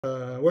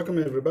Welcome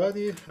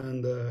everybody,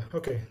 and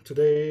okay,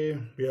 today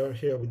we are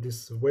here with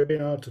this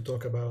webinar to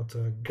talk about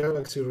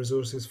Galaxy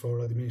resources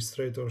for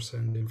administrators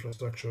and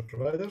infrastructure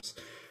providers.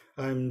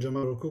 I'm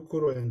Gianmauro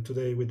Cuccuru, and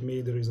today with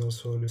me there is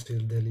also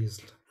Lucille Delisle.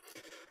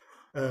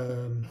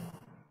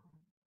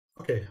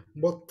 Okay,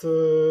 what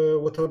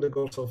are the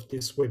goals of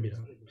this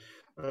webinar?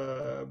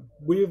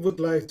 We would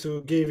like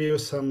to give you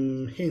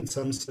some hints,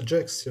 some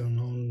suggestion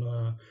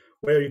on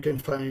where you can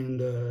find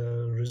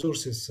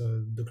resources,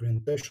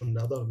 documentation,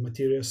 other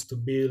materials to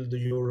build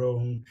your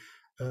own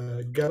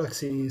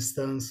Galaxy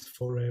instance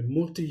for a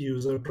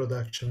multi-user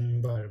production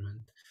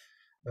environment.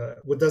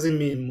 What does it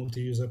mean,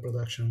 multi-user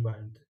production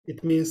environment?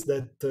 It means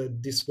that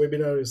this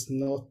webinar is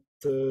not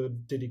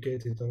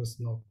dedicated or is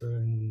not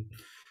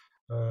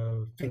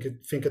think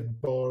it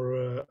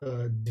for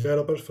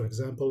developers, for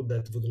example,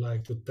 that would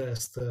like to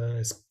test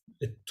a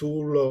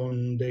tool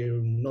on their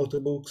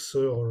notebooks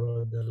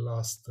or the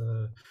last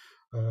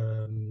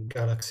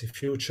Galaxy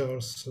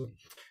features.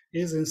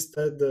 Is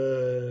instead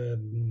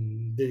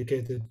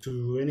dedicated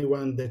to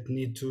anyone that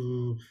need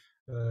to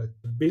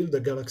build a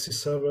Galaxy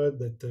server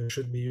that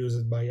should be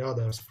used by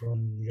others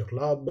from your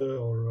lab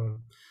or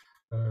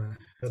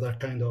other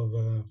kind of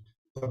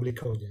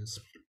public audience.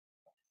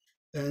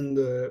 And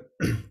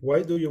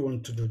why do you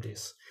want to do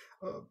this?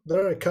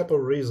 There are a couple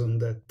of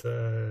reasons that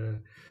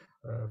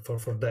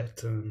for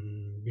that,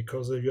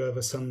 because you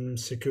have some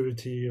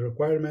security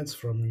requirements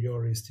from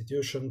your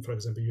institution. For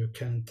example, you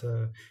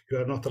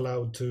are not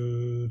allowed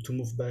to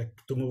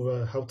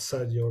move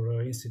outside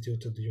your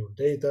institute your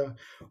data,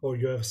 or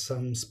you have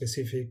some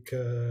specific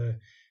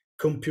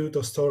compute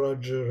or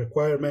storage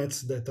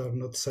requirements that are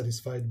not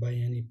satisfied by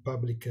any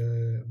public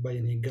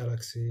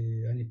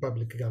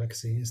public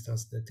Galaxy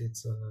instance that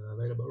it's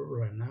available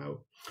right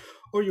now,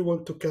 or you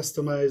want to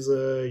customize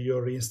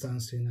your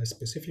instance in a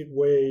specific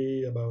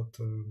way about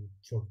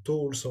for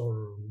tools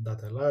or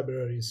data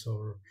libraries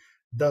or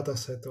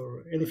dataset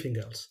or anything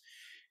else.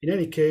 In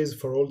any case,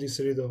 for all these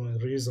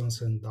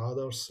reasons and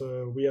others,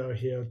 we are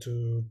here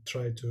to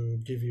try to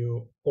give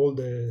you all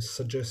the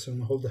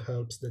suggestions, all the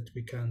helps that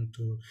we can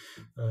to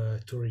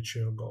reach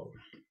your goal.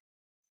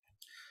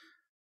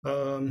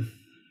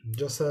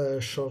 Just a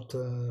short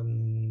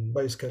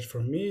bio sketch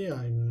from me.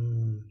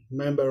 I'm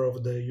member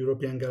of the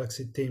European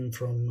Galaxy team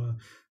from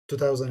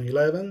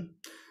 2011.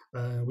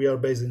 We are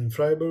based in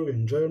Freiburg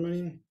in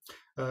Germany.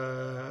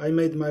 I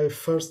made my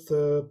first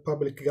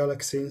public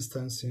Galaxy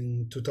instance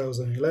in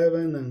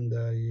 2011, and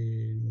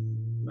I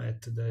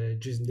met the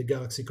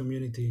Galaxy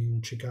community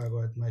in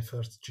Chicago at my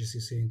first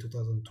GCC in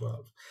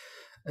 2012.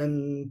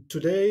 And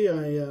today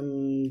I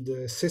am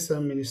the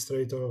system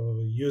administrator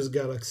of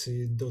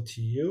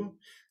usegalaxy.eu.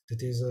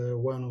 That is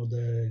one of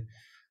the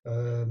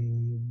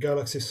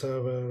Galaxy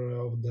server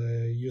of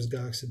the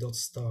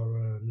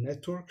usegalaxy.star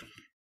network.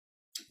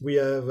 We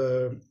have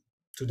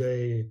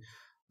today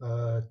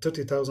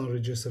 30,000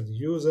 registered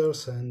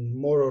users and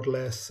more or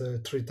less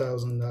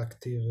 3,000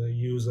 active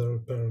users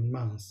per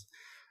month.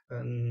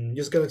 And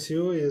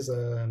usegalaxy.eu is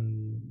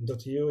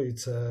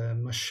it's a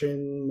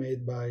machine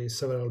made by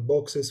several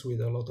boxes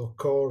with a lot of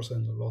cores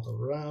and a lot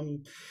of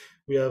RAM.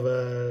 We have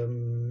a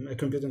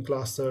computing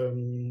cluster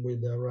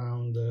with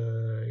around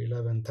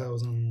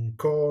 11,000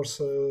 cores,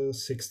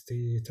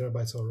 60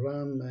 terabytes of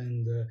RAM,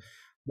 and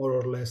more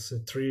or less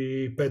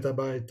 3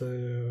 petabytes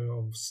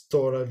of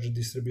storage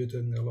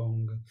distributed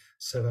along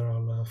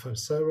several file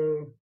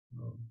servers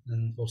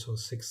and also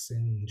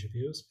 16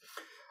 GPUs.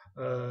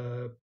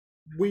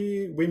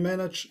 We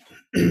manage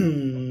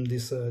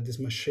this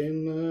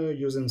machine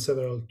using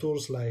several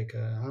tools like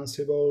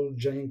Ansible,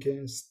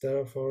 Jenkins,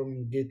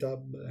 Terraform,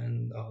 GitHub,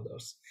 and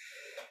others.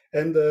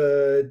 And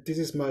this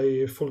is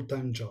my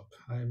full-time job.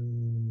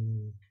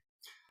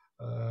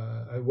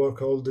 I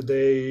work all the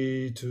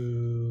day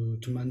to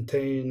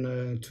maintain,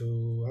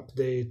 to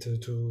update,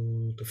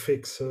 to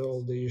fix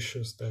all the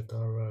issues that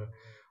are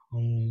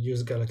on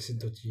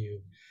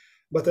usegalaxy.eu.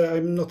 But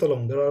I'm not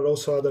alone. There are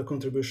also other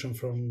contributions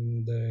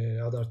from the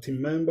other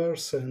team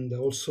members, and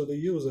also the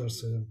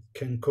users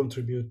can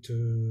contribute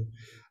to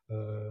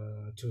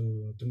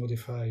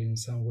modify in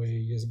some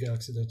way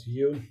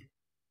usegalaxy.eu,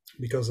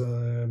 because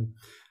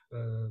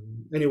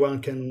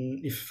anyone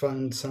can, if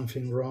find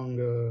something wrong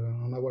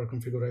on our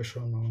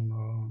configuration, on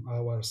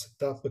our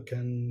setup,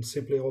 can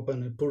simply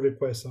open a pull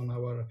request on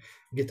our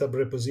GitHub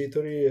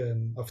repository,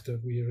 and after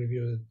we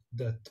review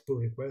that pull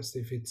request,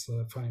 if it's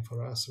fine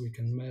for us, we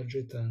can merge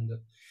it, and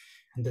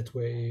that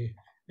way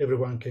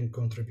everyone can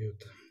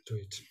contribute to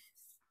it.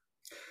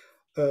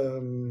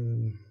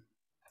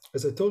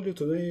 As I told you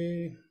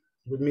today,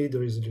 with me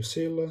there is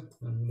Lucille.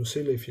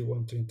 Lucille, if you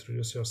want to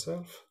introduce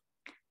yourself.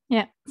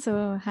 Yeah,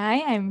 so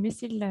hi, I'm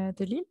Lucille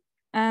Delisle,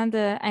 and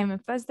I'm a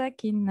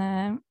postdoc in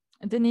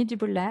the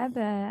Needable Lab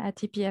at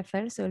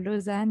EPFL, so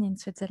Lausanne in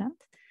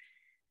Switzerland.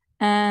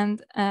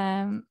 And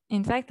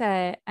in fact,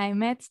 I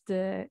met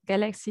the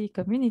Galaxy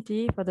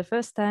community for the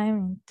first time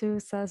in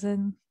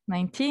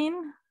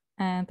 2019,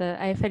 and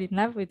I fell in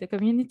love with the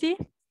community.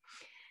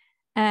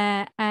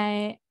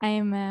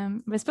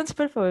 I'm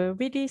responsible for a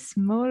really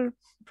small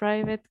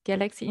private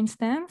Galaxy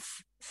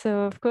instance.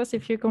 So of course,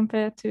 if you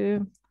compare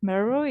to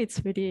Miro,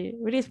 it's really,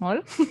 really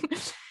small.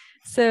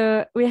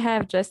 So we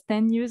have just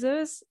 10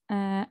 users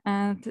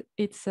and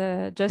it's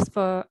just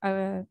for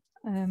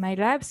my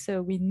lab.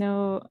 So we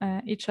know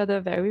each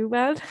other very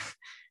well.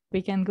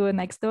 We can go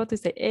next door to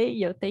say, hey,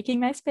 you're taking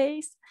my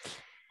space.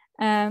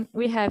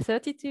 We have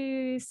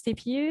 32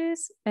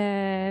 CPUs,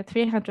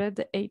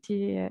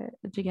 380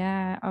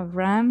 giga of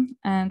RAM,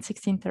 and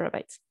 16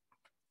 terabytes.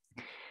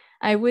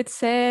 I would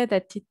say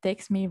that it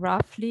takes me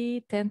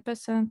roughly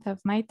 10%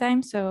 of my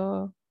time,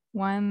 so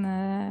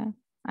one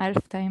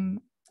half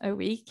time a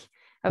week.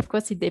 Of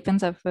course, it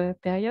depends of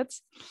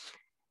periods.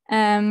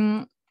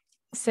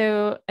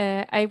 So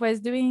I was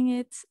doing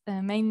it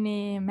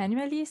mainly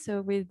manually,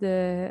 so with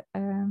the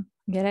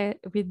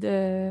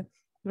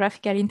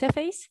graphical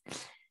interface.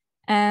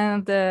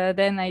 And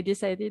then I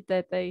decided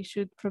that I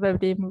should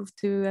probably move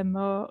to a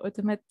more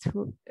automatic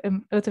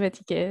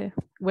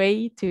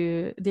way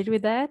to deal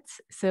with that.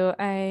 So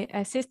I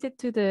assisted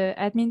to the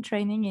admin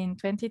training in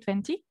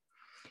 2020.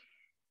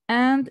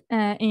 And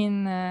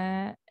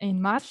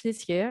in March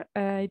this year,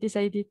 I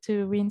decided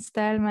to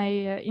reinstall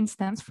my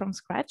instance from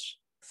scratch.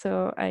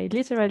 So I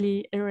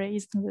literally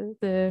erased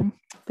the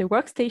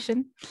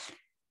workstation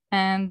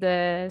and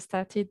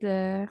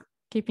started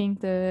keeping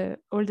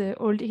all the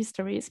old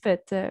histories,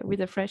 but with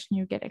a fresh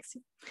new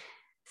Galaxy.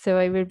 So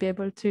I will be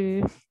able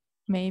to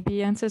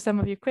maybe answer some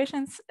of your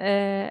questions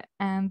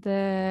and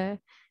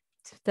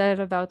tell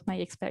about my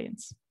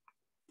experience.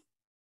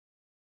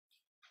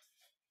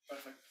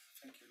 Perfect.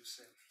 Thank you,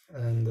 Lucille.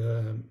 And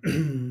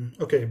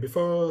okay,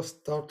 before I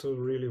start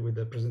really with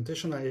the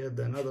presentation, I had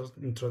another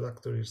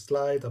introductory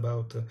slide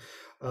about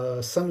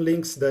some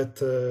links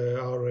that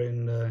are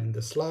in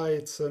the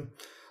slides.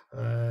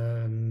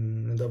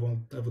 And I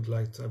want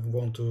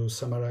to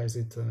summarize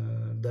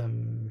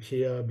them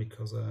here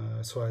because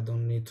so I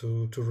don't need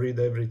to read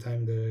every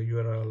time the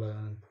URL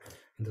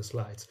in the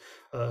slides.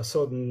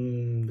 So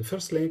the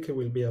first link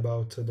will be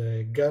about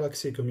the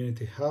Galaxy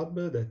Community Hub.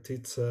 That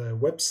it's a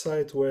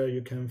website where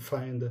you can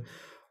find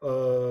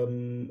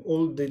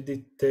all the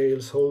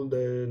details, all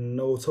the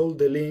notes, all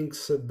the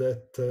links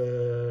that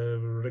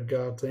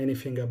regard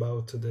anything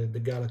about the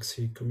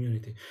Galaxy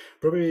community.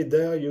 Probably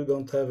there you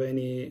don't have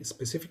any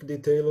specific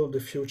detail of the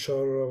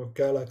future of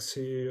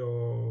Galaxy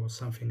or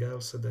something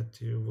else that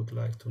you would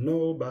like to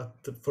know,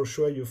 but for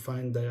sure you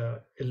find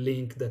there a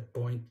link that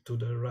points to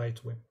the right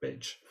web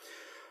page.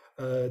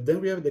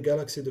 Then we have the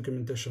Galaxy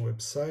documentation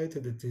website.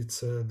 That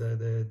it's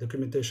the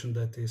documentation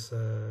that is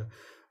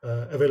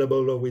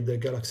available with the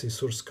Galaxy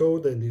source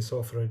code and is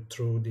offered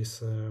through this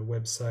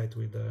website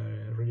with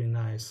a really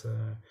nice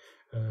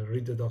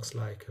read the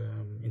docs-like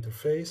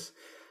interface.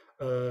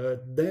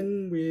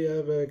 Then we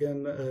have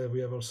we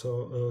have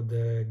also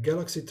the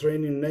Galaxy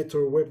Training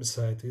Network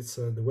website. It's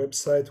the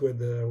website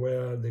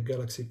where the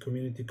Galaxy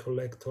community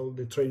collect all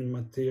the training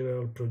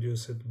material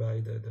produced by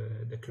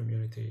the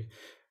community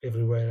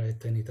everywhere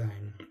at any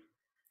time.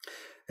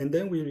 And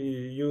then we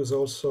use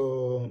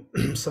also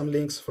some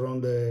links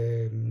from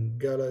the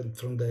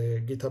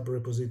GitHub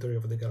repository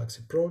of the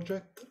Galaxy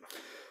project.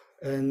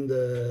 And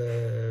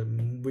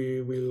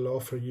we will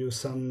offer you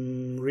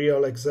some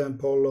real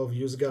example of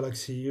use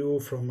Galaxy U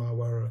from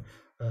our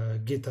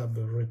GitHub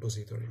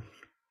repository.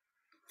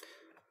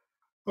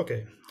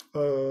 Okay,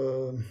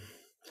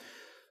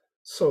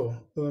 so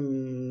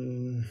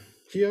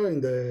here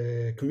in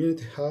the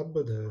Community Hub,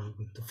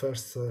 the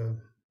first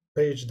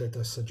page that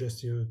I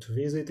suggest you to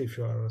visit if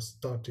you are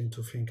starting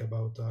to think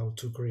about how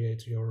to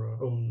create your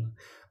own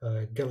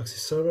Galaxy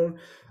server.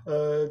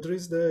 There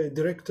is the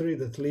directory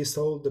that lists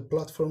all the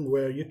platforms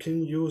where you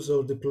can use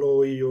or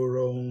deploy your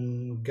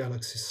own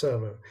Galaxy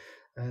server.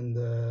 And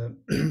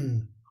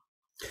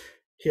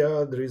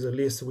here there is a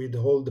list with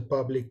all the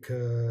public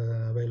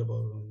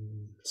available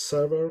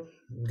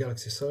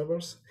Galaxy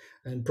servers.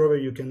 And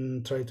probably you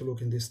can try to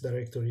look in this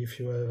directory if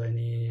you have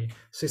any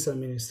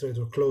system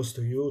administrator close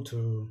to you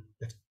to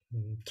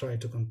try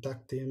to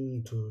contact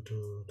him to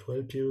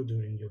help you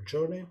during your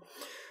journey.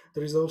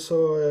 There is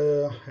also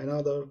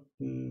another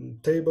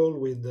table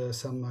with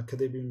some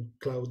academic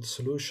cloud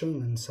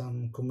solution and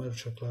some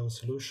commercial cloud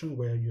solution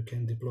where you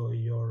can deploy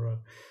your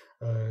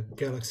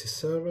Galaxy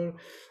server.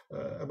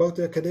 About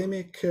the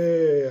academic,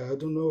 I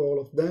don't know all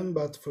of them,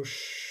 but for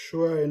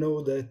sure I know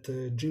that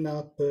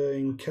GNAP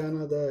in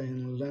Canada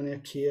and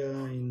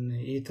Laniakia in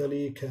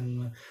Italy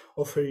can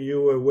offer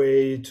you a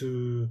way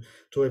to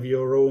have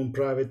your own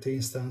private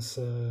instance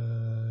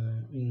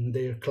in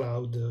their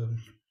cloud,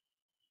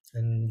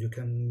 and you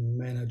can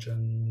manage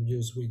and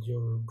use with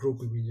your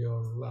group, with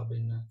your lab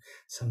in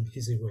some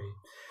easy way.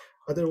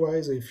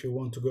 Otherwise, if you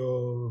want to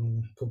go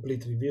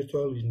completely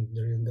virtual,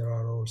 there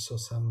are also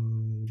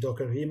some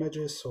Docker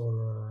images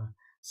or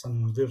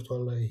some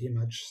virtual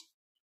images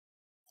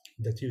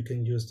that you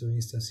can use to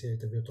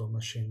instantiate a virtual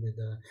machine with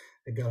a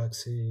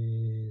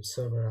Galaxy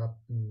server app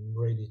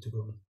ready to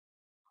go.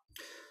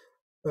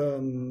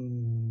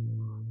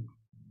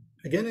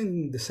 Again,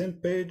 in the same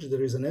page,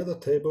 there is another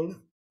table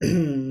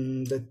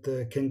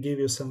that can give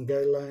you some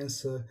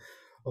guidelines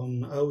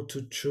on how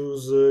to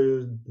choose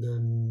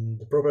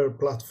the proper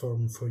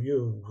platform for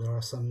you. There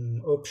are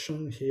some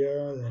options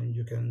here, and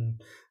you can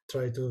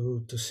try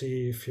to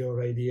see if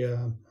your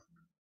idea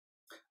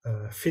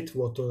fit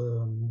with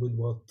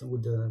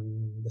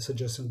the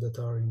suggestions that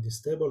are in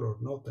this table or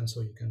not, and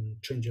so you can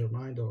change your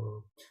mind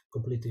or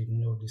completely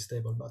ignore this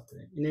table. But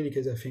in any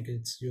case, I think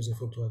it's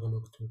useful to have a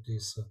look to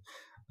this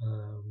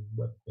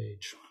web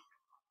page.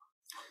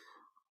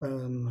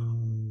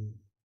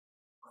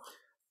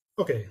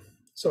 Okay,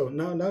 so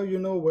now you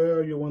know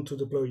where you want to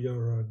deploy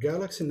your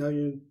Galaxy. Now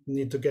you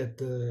need to get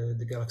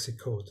the Galaxy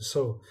code.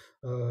 So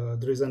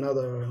there is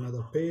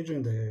another page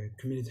in the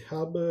Community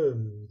Hub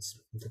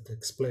that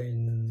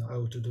explain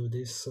how to do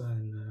this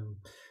and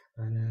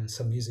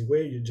some easy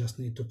way. You just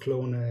need to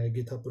clone a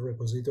GitHub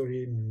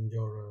repository in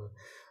your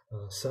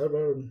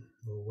server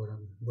or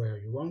where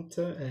you want,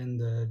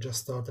 and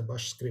just start a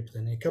bash script.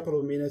 In a couple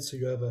of minutes,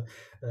 you have a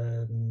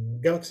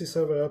Galaxy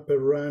server up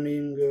and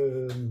running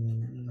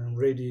and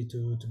ready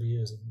to be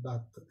used.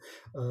 But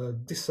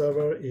this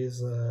server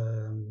is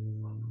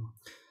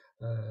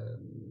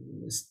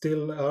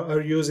still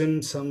are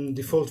using some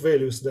default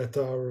values that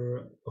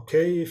are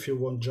okay if you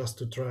want just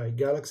to try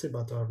Galaxy,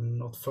 but are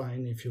not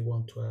fine if you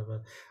want to have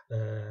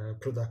a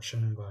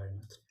production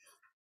environment.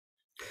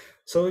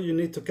 So you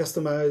need to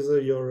customize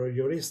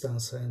your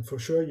instance, and for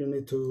sure you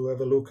need to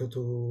have a look at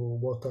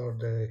what are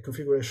the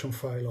configuration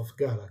file of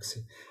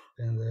Galaxy.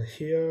 And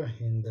here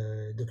in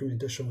the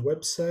documentation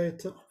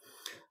website,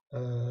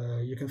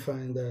 you can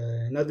find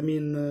an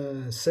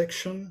admin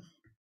section,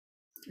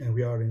 and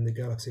we are in the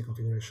Galaxy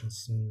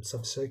configurations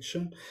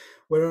subsection,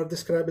 where are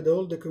described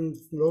all the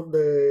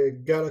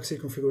Galaxy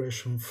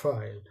configuration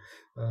file.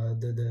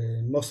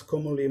 The most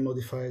commonly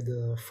modified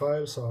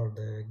files are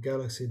the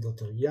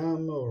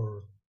galaxy.yam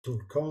or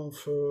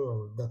toolconf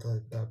or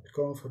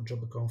data-type-conf or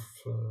job-conf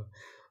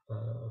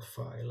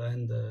file,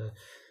 and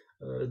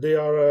they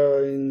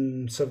are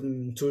in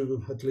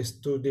at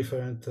least two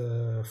different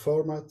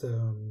formats.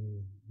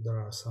 There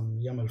are some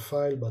YAML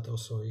file, but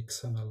also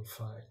XML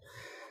file.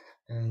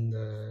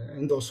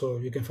 And also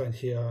you can find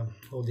here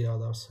all the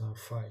others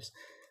files.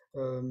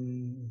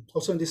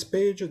 Also in this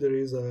page there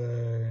is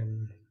a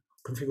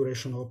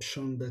configuration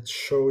option that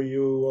show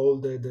you all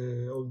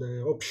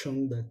the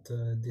option that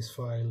this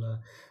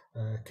file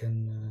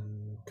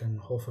can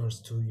offers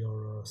to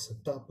your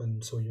setup,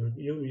 and so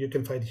you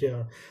can find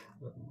here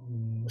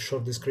a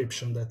short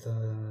description that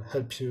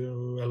helps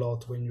you a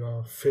lot when you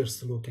are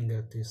first looking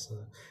at these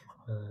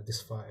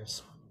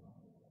files.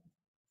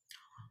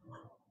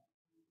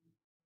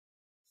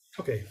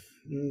 Okay,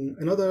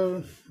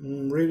 another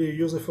really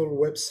useful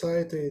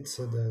website, it's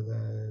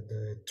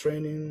the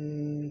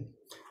training,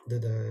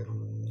 the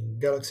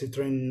Galaxy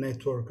Training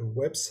Network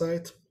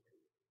website,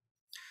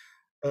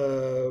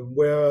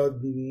 where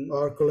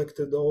are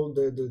collected all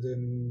the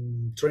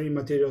training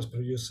materials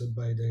produced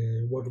by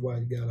the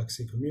worldwide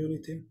Galaxy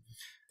community.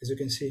 As you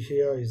can see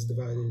here, it's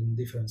divided in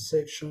different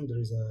sections.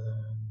 There is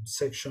a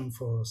section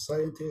for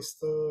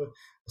scientists, a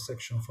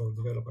section for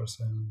developers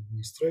and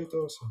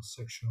administrators, a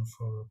section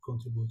for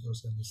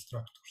contributors and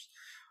instructors.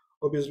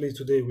 Obviously,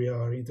 today we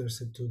are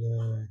interested to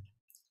the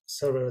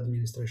server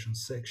administration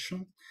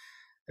section,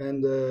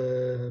 and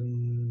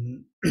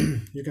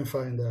you can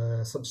find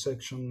a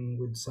subsection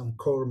with some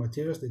core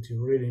materials that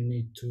you really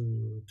need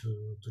to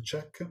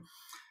check,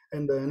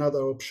 and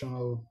another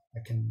optional, I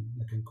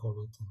can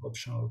call it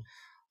optional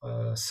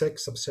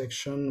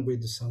subsection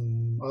with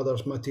some other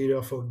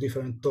material for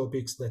different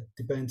topics that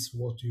depends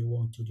what you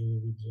want to do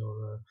with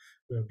your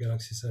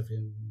Galaxy server.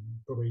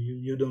 Probably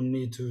you don't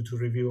need to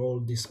review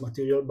all this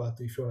material, but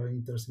if you are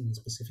interested in a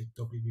specific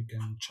topic, you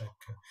can check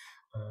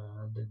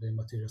the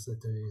materials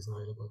that is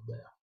available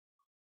there.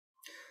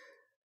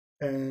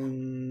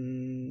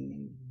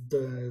 And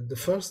the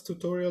first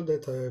tutorial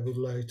that I would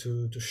like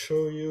to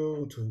show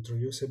you, to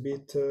introduce a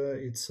bit,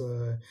 it's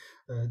the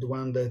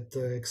one that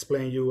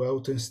explains you how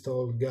to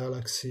install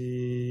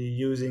Galaxy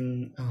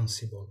using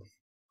Ansible.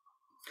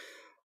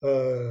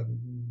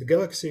 The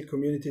Galaxy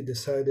community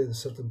decided at a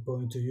certain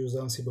point to use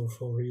Ansible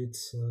for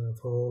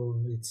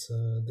all its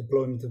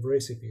deployment of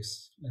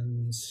recipes,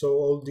 and so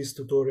all these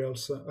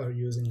tutorials are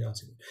using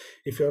Ansible.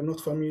 If you are not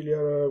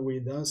familiar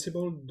with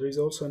Ansible, there is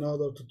also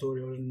another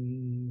tutorial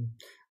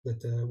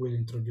that will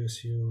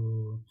introduce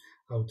you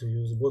how to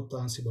use what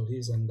Ansible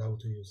is and how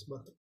to use.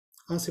 But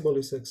Ansible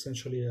is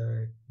essentially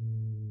a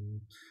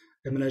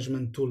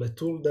management tool,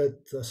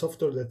 a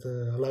software that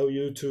allow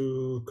you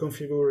to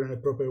configure in a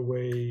proper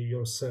way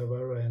your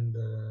server and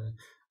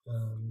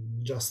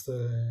just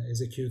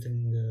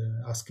executing,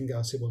 asking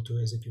Ansible to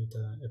execute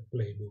a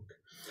playbook.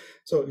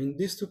 So in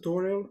this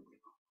tutorial,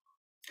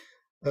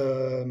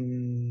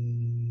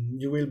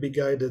 you will be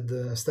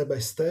guided step by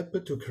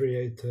step to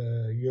create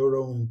your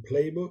own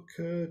playbook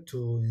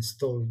to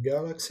install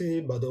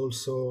Galaxy, but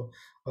also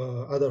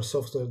other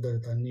software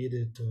that are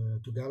needed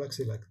to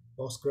Galaxy, like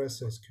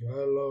Postgres,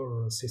 SQL,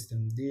 or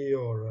systemd,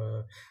 or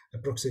a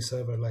proxy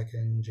server like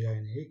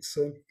Nginx.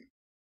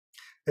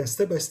 And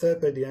step by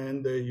step, at the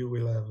end, you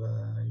will have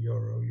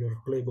your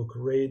playbook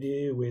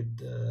ready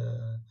with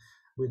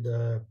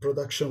a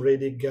production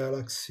ready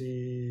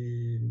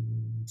Galaxy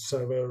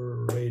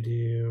server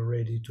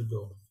ready to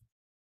go.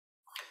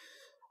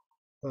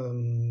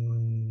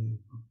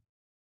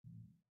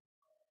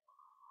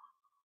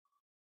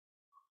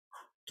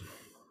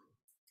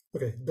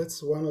 Okay,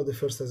 that's one of the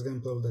first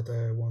examples that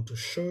I want to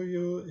show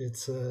you.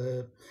 It's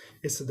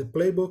the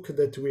playbook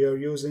that we are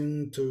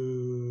using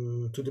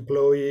to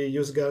deploy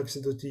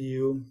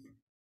usegalaxy.eu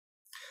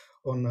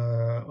on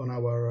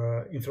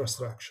our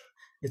infrastructure.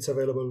 It's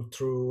available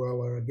through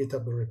our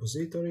GitHub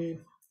repository,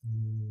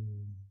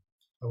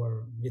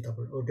 our GitHub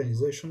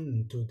organization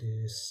into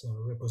this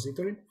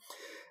repository.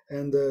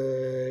 And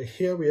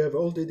here we have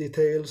all the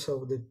details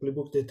of the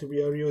playbook that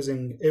we are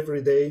using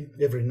every day,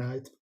 every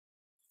night,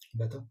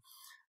 better,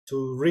 to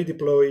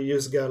redeploy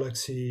use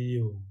Galaxy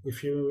U.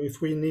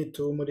 If we need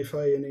to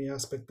modify any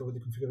aspect of the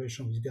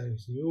configuration with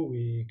Galaxy U,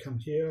 we come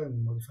here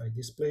and modify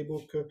this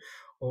playbook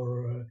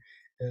or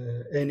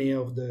any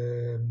of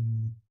the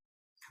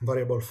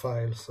variable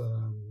files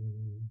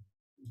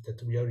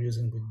that we are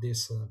using with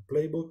this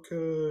playbook,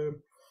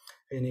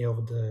 any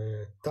of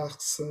the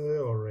tasks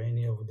or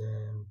any of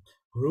the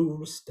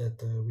rules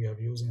that we are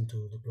using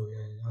to deploy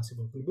a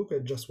Ansible playbook. I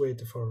just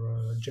wait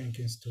for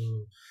Jenkins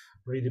to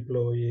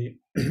redeploy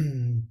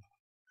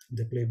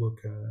the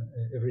playbook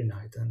every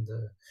night, and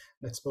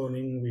next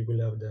morning we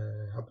will have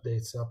the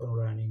updates up and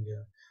running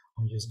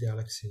on this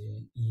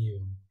Galaxy EU.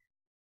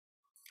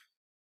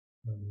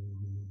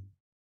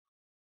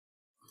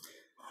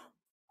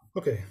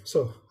 Okay,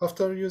 so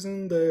after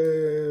using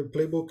the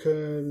playbook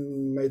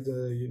made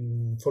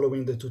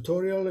following the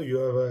tutorial, you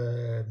have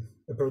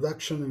a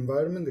production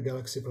environment, the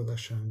Galaxy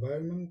production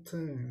environment,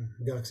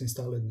 Galaxy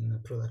installed in a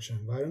production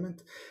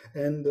environment,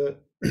 and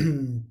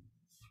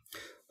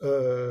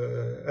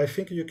I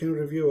think you can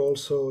review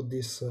also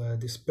this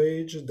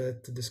page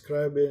that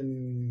describes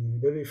in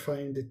very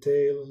fine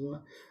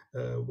detail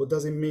what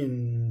does it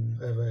mean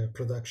have a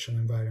production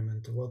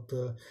environment,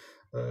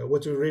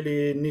 what you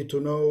really need to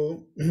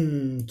know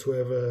to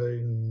have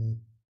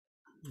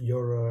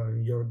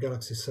your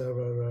Galaxy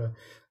server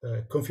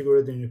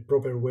configured in a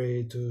proper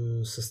way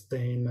to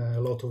sustain a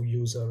lot of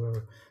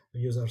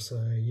users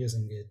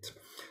using it.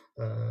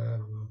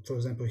 For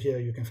example, here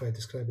you can find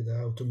described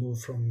how to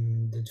move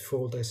from the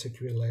default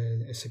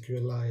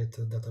SQLite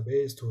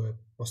database to a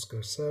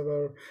Postgres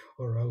server,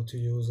 or how to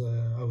use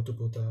how to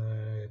put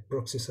a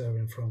proxy server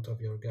in front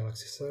of your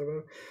Galaxy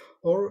server,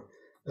 or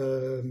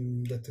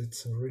that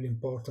it's a really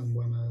important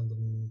one, the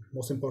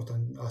most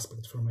important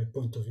aspect from my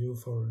point of view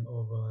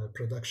of a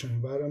production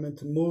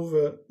environment.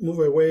 Move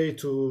away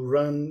to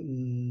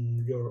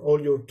run all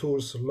your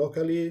tools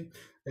locally,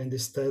 and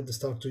instead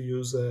start to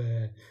use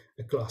a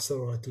cluster,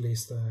 or at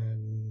least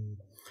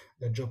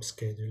a job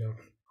scheduler.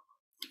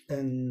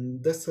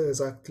 And that's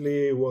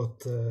exactly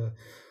what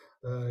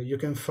you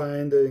can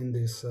find in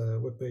this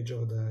webpage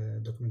of the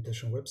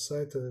documentation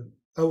website,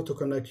 how to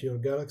connect your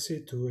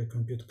Galaxy to a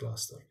compute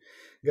cluster.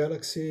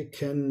 Galaxy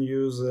can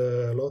use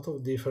a lot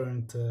of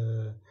different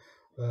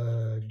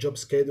job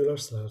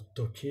schedulers like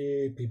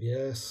Turkey,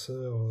 PBS,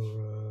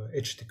 or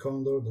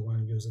HT-Condor, the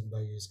one used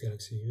by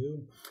Galaxy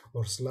U,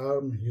 or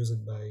Slarm,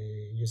 used by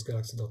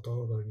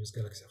usegalaxy.org or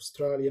usegalaxy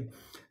Australia,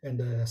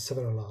 and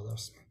several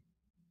others.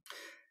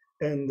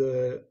 And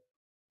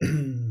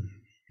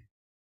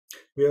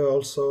we have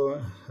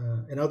also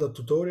another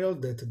tutorial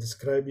that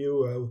describes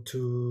you how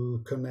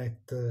to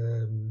connect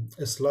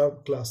a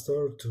Slarm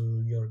cluster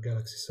to your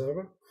Galaxy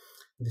server.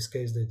 In this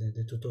case,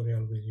 the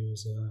tutorial will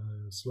use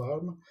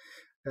Slarm.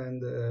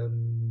 And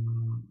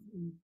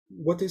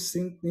what is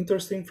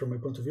interesting from my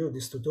point of view of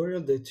this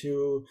tutorial, that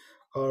you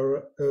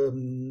are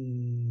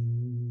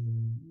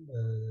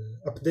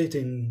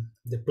updating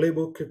the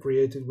playbook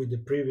created with the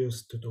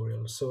previous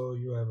tutorial. So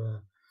you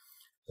have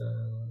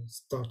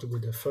start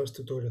with the first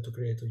tutorial to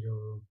create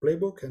your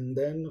playbook, and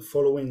then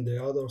following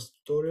the other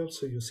tutorials,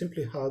 so you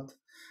simply add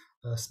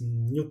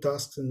new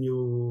tasks,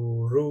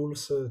 new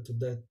rules to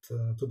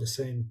the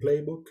same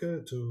playbook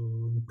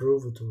to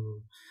improve,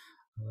 to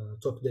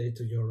update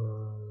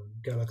your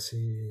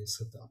Galaxy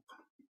setup.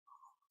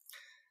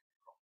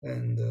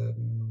 And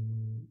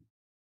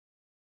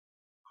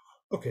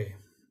okay,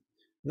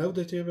 now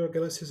that you have your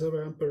Galaxy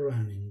server up and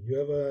running, you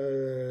have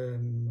a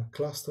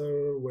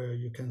cluster where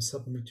you can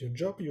submit your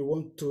job. You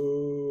want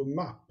to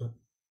map,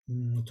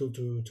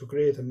 to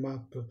create a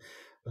map,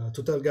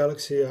 to tell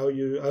Galaxy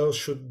how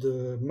should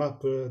map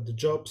the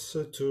jobs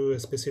to a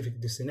specific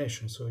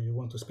destination. So you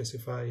want to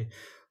specify,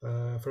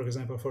 for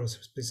example, for a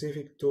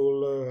specific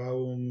tool,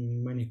 how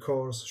many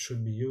cores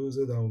should be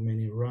used, how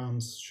many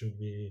RAMs should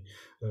be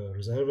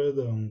reserved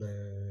on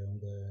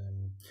the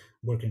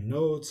working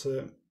nodes.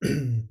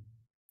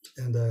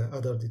 And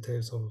other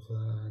details of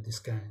this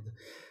kind.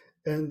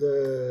 And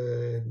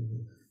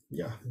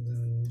yeah,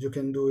 you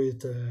can do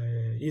it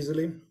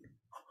easily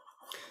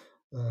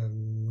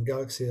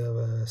Galaxy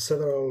have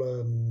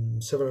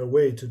several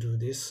ways to do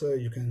this.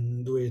 You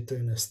can do it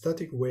in a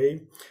static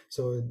way,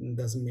 so it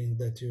doesn't mean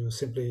that you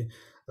simply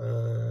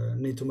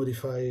need to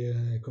modify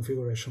a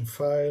configuration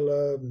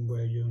file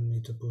where you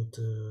need to put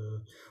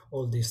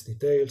all these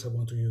details. I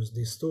want to use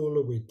this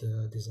tool with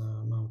this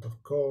amount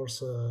of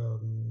cores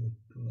and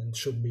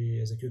should be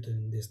executed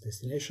in this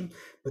destination,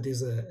 but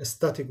it's a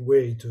static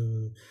way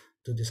to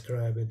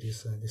describe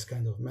this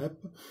kind of map.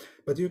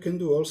 But you can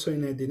do also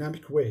in a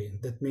dynamic way.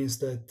 That means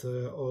that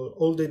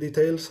all the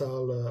details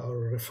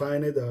are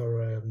refined,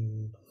 are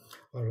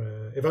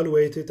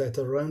evaluated at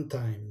a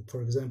runtime.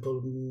 For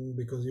example,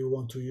 because you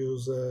want to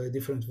use a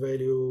different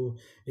value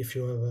if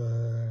you have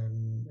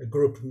a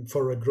group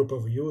for a group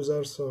of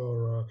users,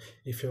 or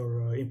if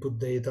your input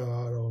data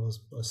are of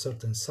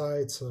certain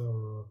sites,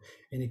 or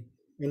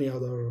any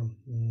other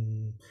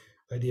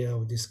idea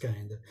of this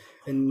kind.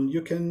 And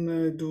you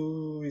can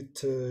do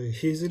it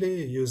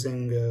easily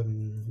using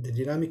the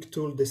dynamic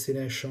tool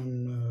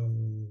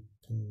destination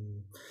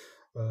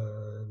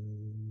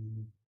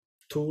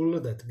tool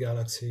that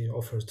Galaxy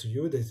offers to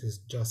you. That is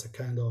just a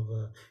kind of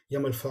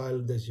YAML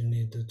file that you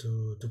need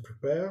to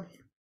prepare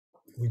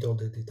with all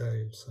the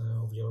details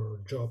of your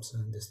jobs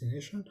and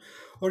destination.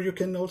 Or you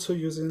can also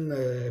use in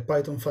a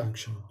Python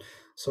function.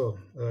 So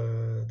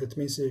that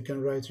means you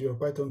can write your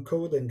Python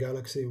code and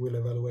Galaxy will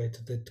evaluate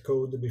that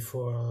code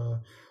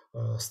before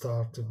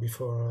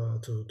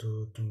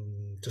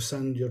to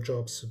send your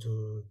jobs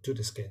to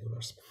the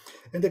schedulers.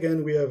 And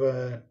again, we have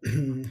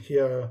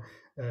here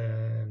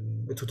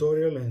a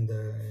tutorial in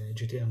the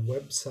GTM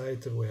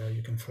website where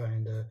you can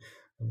find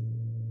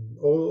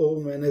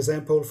an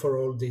example for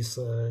all this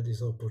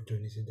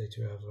opportunity that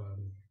you have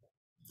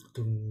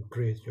to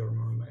create your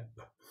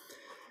map.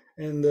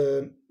 And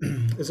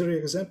as an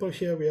example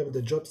here, we have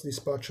the jobs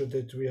dispatcher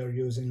that we are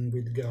using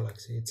with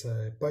Galaxy. It's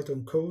a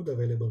Python code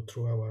available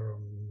through our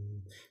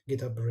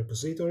GitHub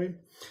repository.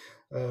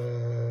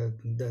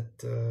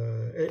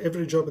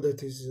 Every job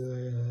that is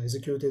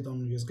executed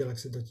on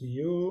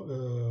usegalaxy.eu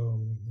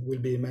will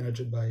be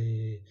managed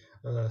by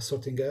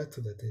sorting at,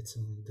 that it's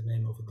the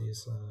name of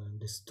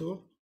this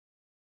tool.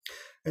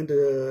 And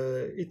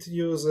it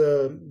uses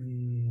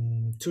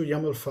two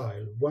YAML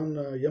files. One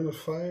YAML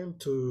file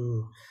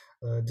to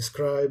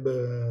describe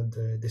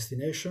the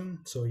destination.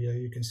 So here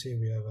you can see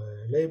we have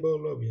a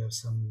label, we have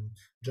some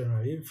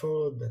general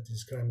info that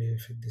describe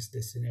if this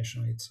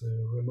destination is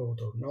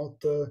remote or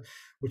not,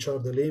 which are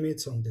the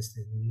limits on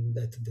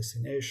that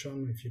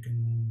destination. If you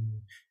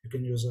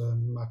can use a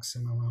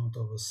maximum amount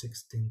of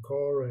 16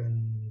 core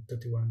and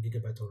 31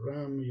 gigabyte of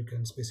RAM. You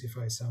can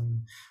specify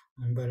some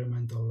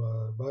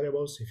environmental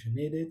variables if you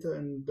need it,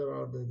 and there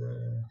are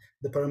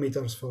the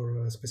parameters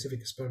for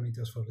specific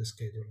parameters for the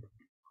schedule.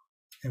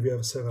 And we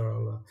have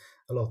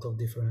a lot of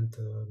different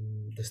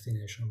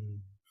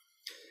destinations.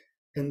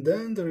 And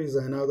then there is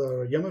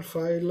another YAML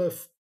file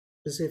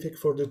specific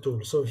for the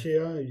tool. So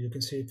here you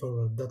can see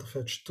for data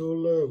fetch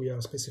tool, we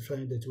are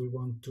specifying that we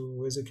want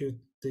to execute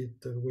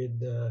it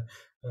with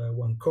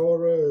 1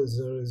 core,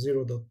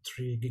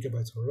 0.3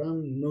 gigabytes of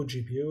RAM, no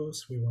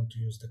GPUs. We want to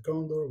use the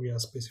Condor. We are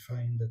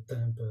specifying the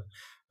temp,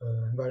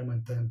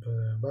 environment temp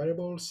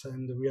variables,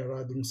 and we are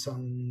adding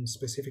some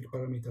specific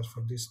parameters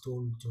for this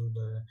tool to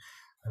the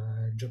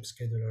job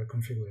scheduler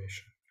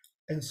configuration,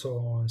 and so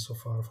on and so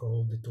far for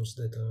all the tools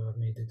that are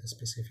needed a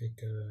specific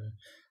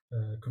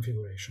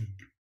configuration.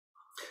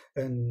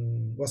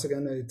 And once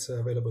again, it's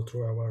available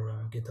through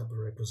our GitHub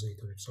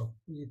repository. So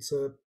it's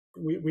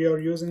we are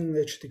using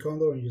HT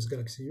Condor and use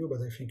Galaxy U,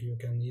 but I think you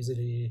can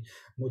easily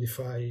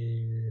modify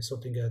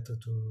sorting at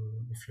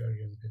to if you are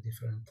using a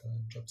different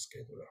job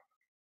scheduler.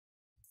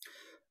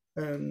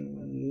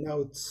 And now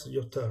it's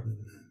your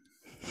turn,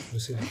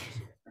 Lucille.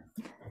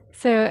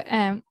 So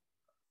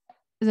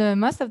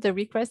most of the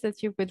requests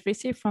that you would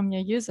receive from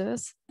your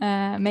users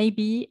may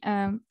be,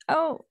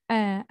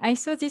 I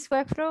saw this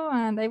workflow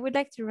and I would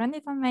like to run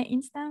it on my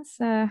instance.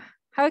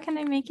 How can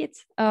I make it?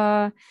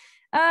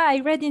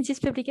 I read in this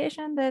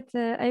publication that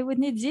I would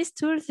need this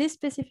tool, this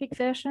specific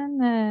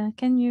version.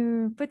 Can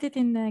you put it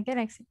in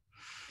Galaxy?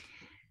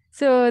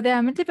 So there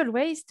are multiple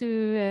ways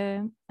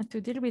to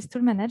deal with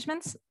tool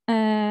management.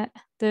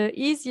 The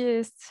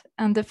easiest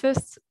and the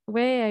first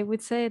way I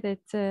would say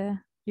that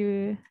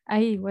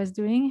I was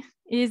doing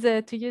is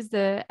to use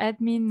the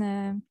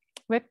admin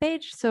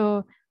webpage.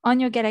 So on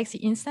your Galaxy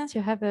instance,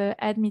 you have an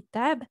admin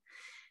tab,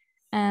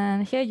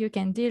 and here you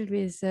can deal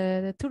with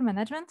the tool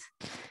management.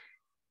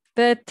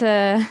 But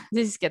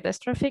this is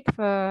catastrophic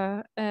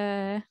for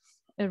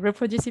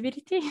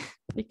reproducibility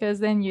because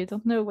then you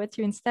don't know what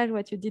you installed,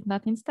 what you did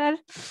not install.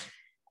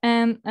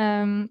 And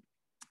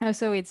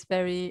also it's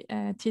very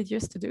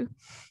tedious to do.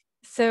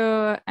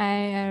 So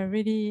I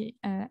really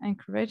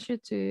encourage you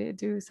to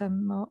do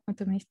some more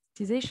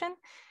automatization.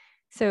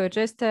 So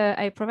just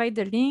I provide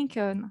the link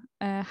on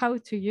how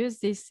to use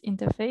this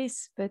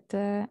interface, but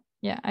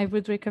yeah, I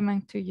would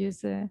recommend to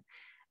use a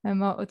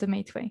more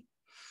automate way.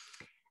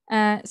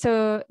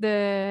 So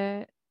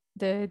the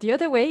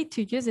other way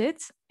to use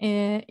it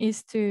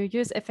is to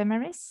use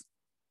ephemeris.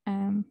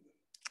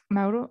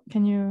 Mauro,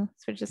 can you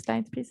switch the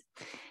slide, please?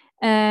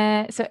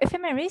 So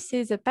ephemeris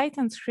is a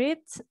Python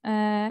script,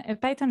 a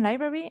Python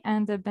library,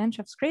 and a bunch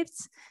of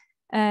scripts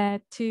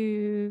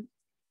to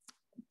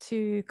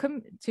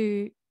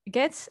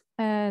get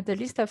the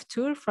list of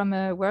tools from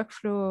a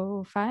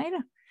workflow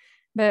file,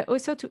 but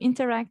also to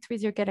interact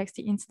with your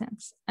Galaxy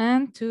instance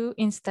and to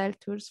install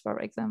tools, for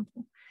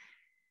example.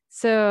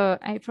 So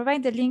I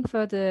provide the link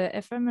for the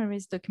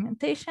ephemeris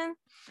documentation,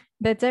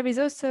 but there is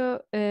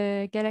also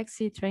a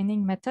Galaxy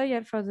training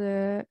material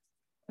for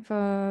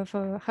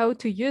how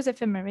to use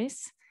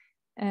ephemeris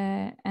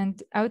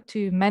and how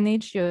to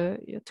manage your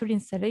tool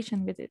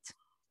installation with it.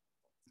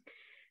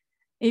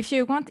 If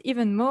you want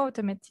even more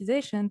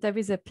automatization, there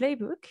is a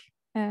playbook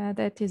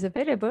that is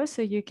available,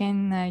 so you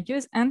can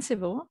use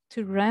Ansible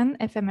to run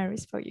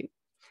ephemeris for you.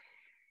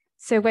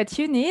 So what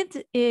you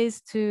need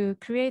is to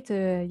create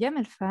a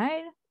YAML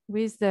file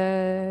with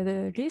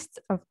the list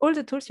of all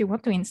the tools you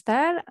want to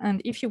install.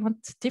 And if you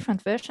want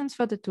different versions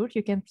for the tool,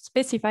 you can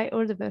specify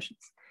all the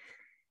versions.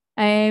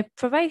 I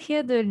provide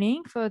here the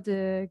link for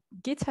the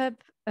GitHub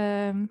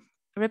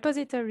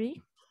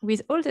repository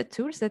with all the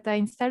tools that are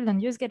installed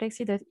on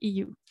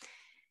usegalaxy.eu.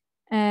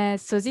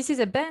 So this is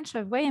a bunch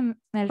of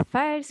YAML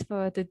files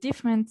for the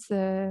different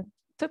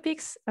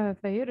topics of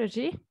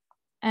biology.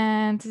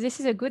 And this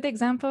is a good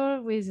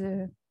example with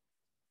a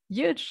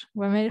huge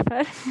YAML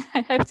file,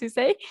 I have to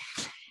say.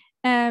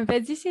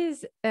 But this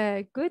is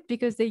good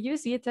because they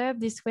use GitHub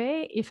this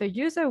way. If a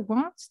user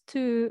wants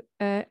to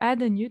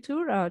add a new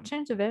tool or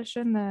change the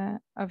version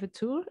of a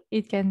tool,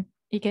 it can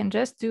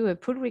just do a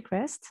pull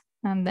request,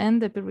 and then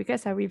the pull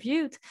requests are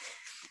reviewed.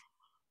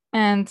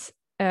 And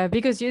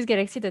because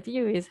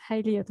usegalaxy.eu is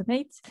highly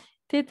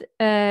automated,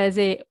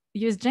 they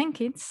use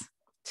Jenkins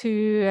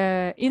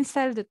to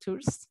install the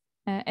tools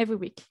every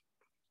week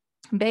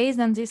based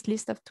on this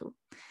list of tools.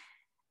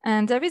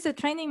 And there is a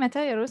training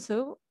material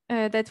also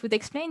that would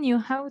explain you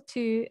how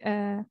to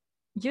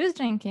use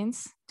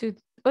Jenkins to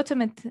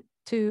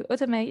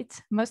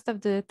automate most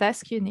of the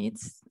tasks you need,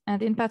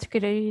 and in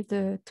particular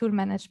the tool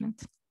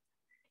management.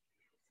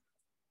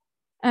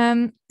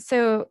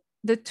 So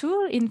the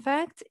tool, in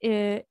fact,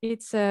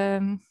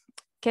 can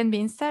be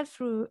installed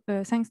through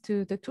thanks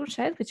to the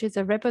toolshed, which is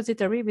a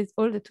repository with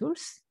all the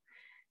tools.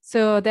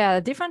 So there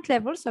are different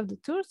levels of the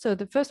tool. So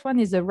the first one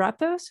is a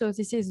wrapper. So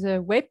this is a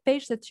web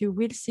page that you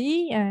will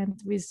see, and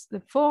with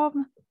the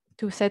form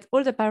to set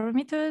all the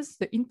parameters,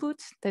 the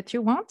input that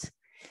you want.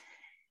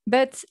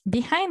 But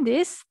behind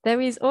this,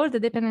 there is all the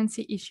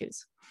dependency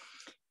issues.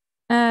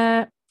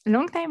 A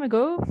long time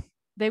ago,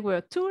 there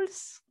were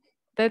tools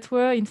that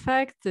were in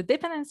fact the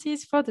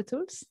dependencies for the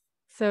tools.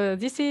 So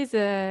this is,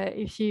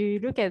 if you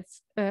look at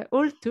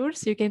old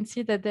tools, you can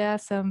see that there are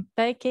some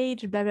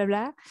package, blah, blah,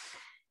 blah.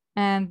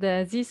 And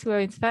these were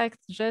in fact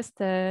just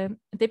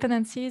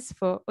dependencies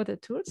for other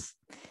tools.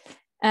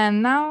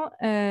 And now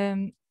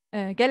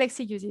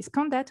Galaxy uses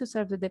Conda to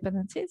solve the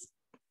dependencies,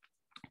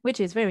 which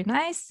is very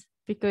nice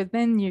because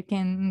then you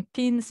can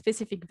pin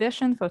specific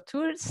version for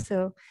tools.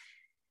 So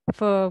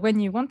for when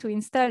you want to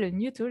install a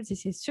new tool,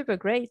 this is super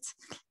great.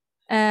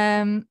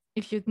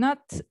 If you're not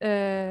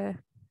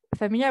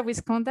familiar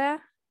with Conda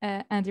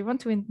and you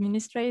want to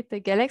administrate the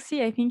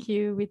Galaxy, I think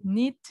you would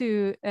need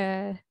to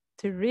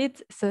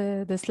read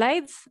the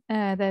slides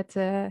that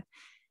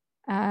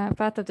are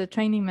part of the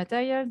training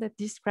material that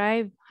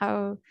describe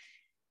how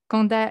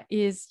Conda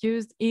is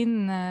used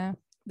in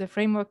the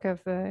framework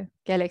of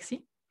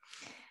Galaxy.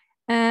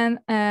 And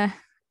I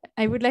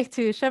would like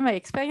to share my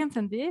experience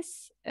on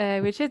this,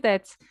 which is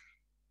that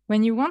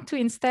when you want to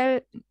install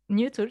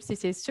new tools,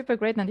 this is super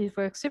great and it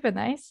works super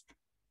nice.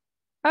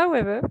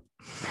 However,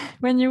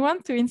 when you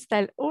want to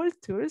install old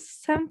tools,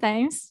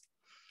 sometimes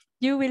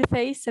you will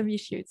face some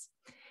issues.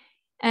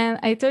 And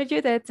I told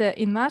you that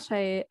in March,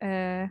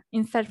 I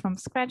installed from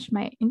scratch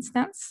my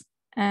instance,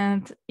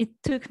 and it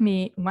took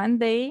me 1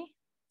 day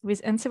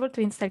with Ansible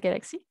to install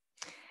Galaxy.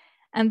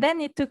 And then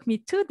it took me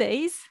 2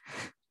 days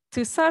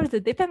to solve the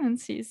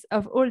dependencies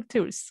of all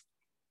tools.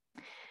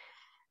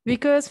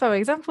 Because, for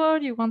example,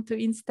 you want to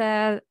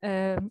install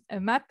a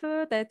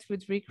mapper that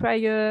would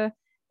require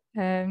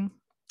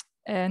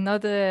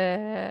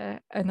another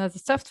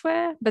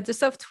software, but the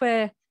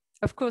software,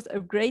 of course,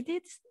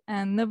 upgraded,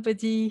 and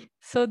nobody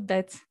thought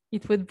that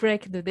it would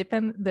break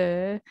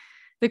the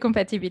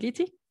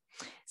compatibility.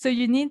 So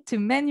you need to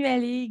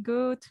manually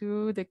go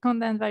to the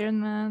Conda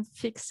environment,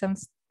 fix some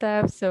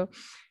stuff. So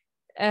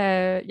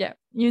yeah,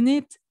 you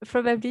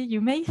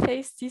may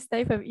face this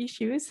type of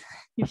issues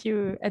if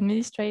you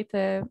administrate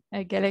a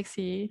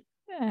Galaxy.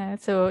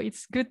 So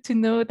it's good to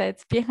know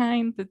that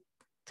behind the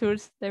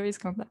tools, there is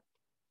Conda.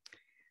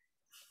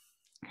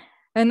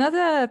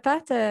 Another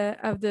part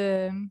of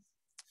the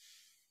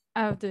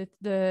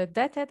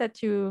data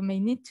that you may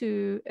need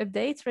to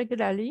update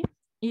regularly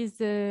is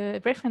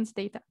the reference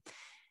data.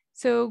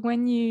 So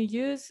when you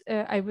use,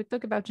 I would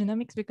talk about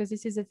genomics because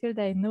this is a field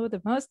I know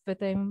the most,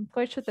 but I'm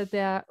quite sure that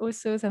there are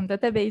also some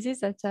databases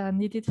that are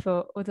needed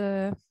for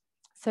other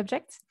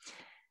subjects.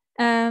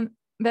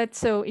 but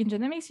so in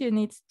genomics, you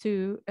need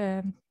to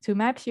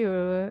map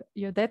your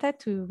data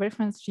to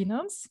reference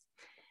genomes.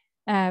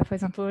 For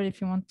example,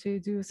 if you want to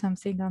do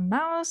something on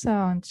mouse or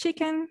on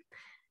chicken,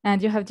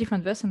 and you have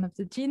different versions of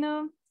the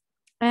genome,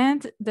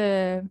 and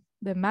the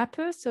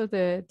mapper, so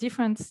the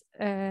different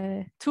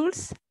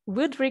tools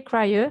would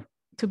require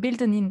to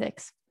build an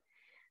index.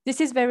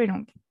 This is very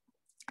long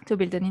to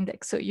build an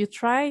index. So you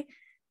try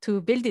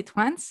to build it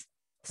once,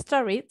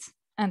 store it,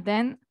 and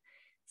then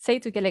say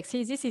to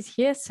Galaxy, this is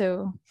here,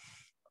 so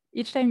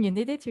each time you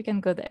need it, you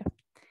can go there.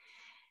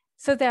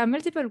 So there are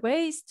multiple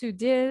ways to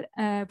deal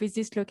with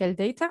this local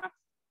data.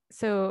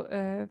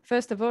 So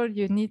first of all,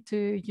 you need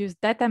to use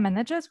data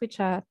managers, which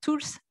are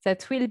tools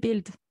that will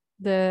build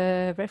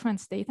the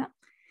reference data.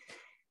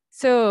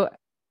 So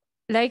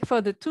like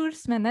for the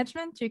tools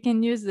management, you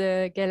can use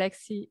the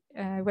Galaxy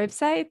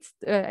website.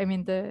 I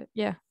mean, the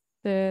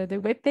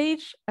web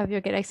page of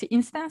your Galaxy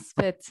instance,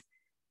 but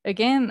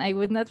again, I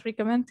would not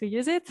recommend to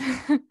use it.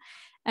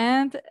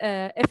 And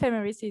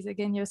ephemeris is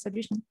again your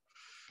solution.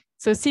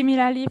 So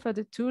similarly, for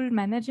the tool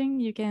managing,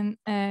 you can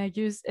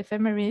use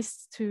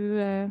ephemeris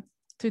to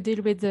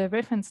deal with the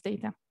reference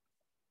data.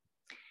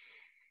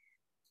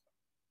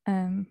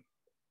 An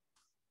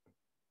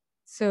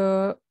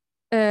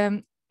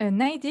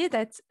idea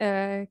that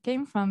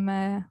came from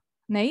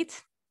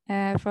Nate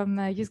from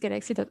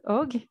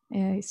usegalaxy.org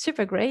is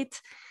super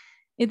great,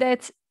 is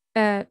that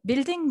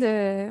building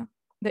the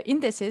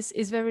indices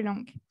is very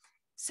long.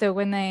 So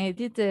when I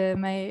did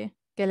my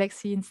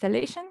Galaxy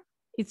installation,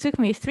 it took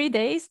me 3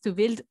 days to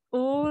build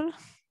all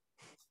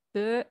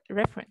the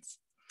reference.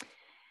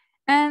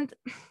 And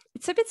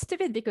it's a bit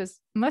stupid because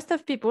most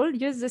of people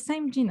use the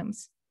same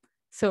genomes.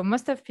 So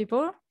most of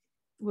people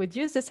would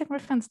use the same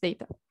reference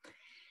data.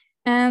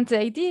 And the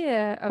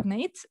idea of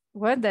Nate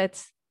was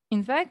that,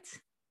 in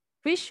fact,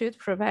 we should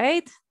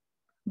provide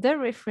the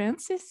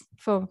references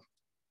for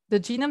the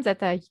genomes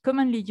that are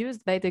commonly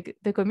used by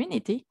the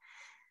community.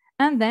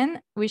 And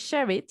then we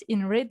share it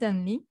in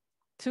read-only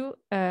to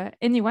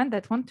anyone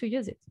that wants to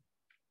use it.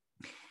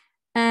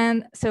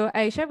 And so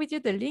I share with you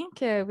the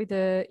link with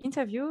the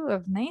interview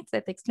of Nate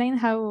that explained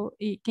how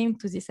he came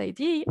to this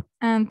idea.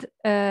 And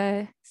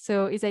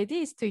so his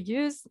idea is to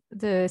use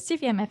the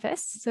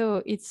CVMFS.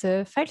 So it's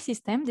a file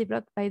system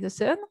developed by the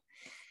CERN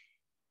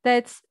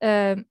that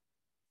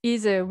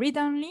is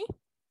read-only.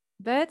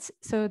 But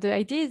so the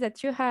idea is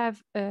that you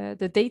have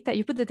the data,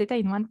 you put the data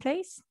in one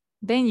place,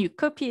 then you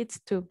copy it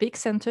to big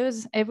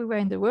centers everywhere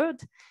in the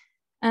world.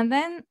 And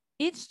then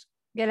each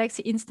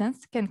Galaxy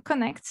instance can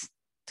connect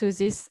to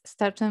this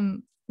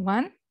Stratum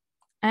 1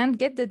 and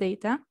get the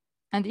data.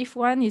 And if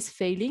one is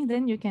failing,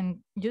 then you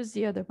can use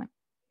the other one.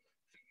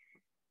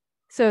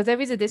 So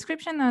there is a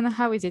description on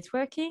how is it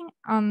working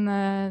on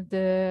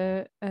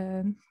the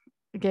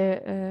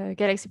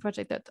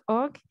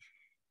galaxyproject.org.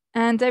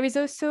 And there is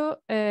also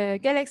a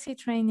Galaxy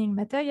training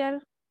material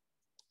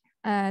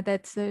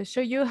that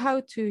show you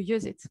how to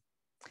use it.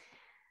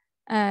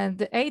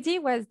 The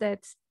idea was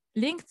that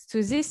linked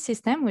to this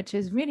system, which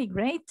is really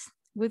great,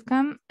 would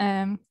come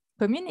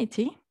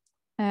community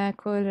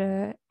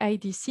called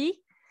IDC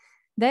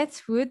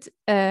that would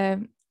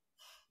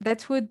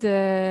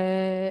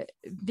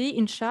be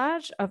in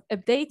charge of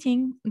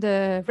updating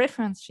the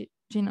reference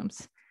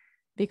genomes,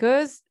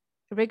 because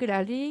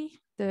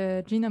regularly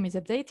the genome is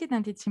updated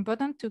and it's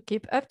important to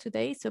keep up to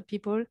date so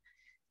people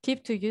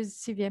keep to use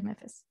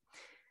CVMFS.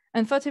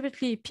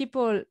 Unfortunately,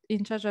 people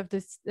in charge of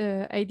this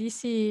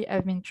IDC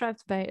have been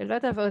trapped by a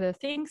lot of other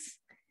things.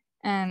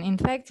 And in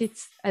fact, it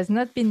has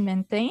not been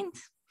maintained.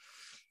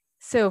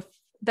 So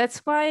that's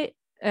why,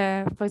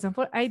 for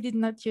example, I did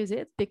not use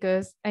it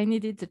because I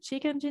needed the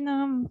chicken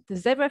genome, the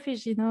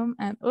zebrafish genome,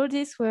 and all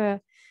these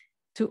were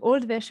to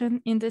old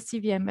version in the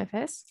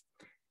CVMFS.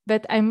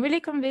 But I'm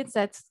really convinced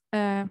that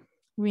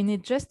we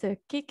need just a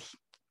kick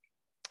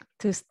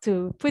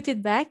to put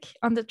it back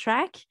on the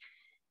track,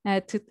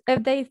 to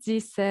update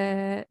this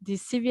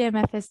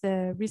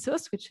CVMFS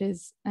resource, which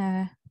is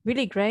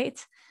really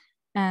great.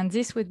 And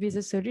this would be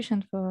the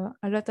solution for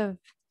a lot of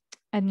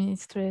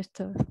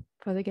administrators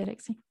for the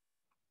Galaxy.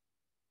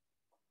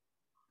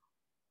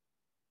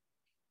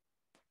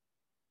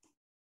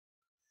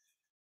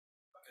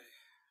 Okay,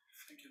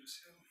 thank you,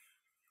 Lucille.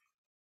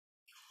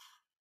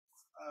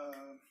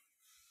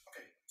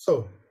 Okay,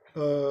 so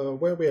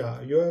where we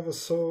are, you have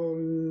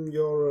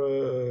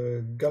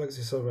your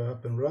Galaxy server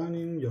up and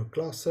running, your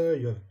cluster,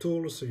 you have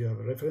tools, you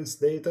have reference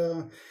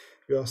data,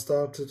 you are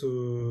starting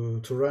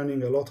to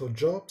running a lot of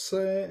jobs,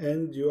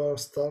 and you are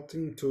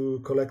starting to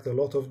collect a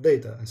lot of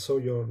data. And so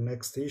your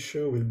next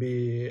issue will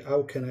be,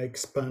 how can I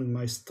expand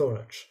my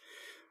storage?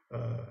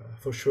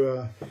 For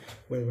sure,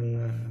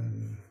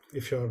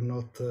 if you are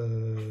not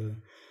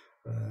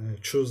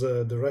choose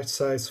the right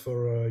size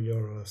for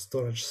your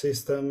storage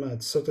system, at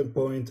a certain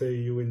point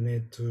you will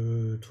need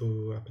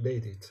to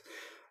update it.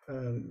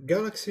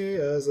 Galaxy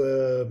has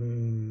a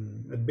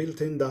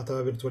built-in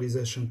data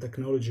virtualization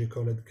technology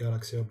called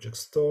Galaxy Object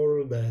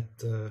Store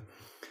that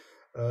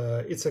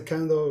It's a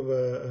kind of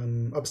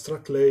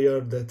abstract layer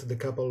that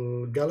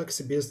decouple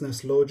Galaxy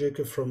business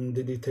logic from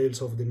the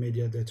details of the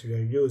media that we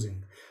are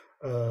using.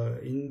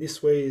 In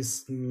this way,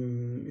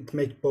 it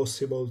makes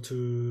possible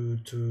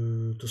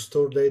to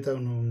store data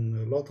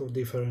on a lot of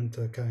different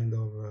kind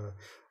of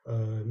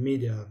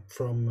media,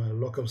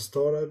 from local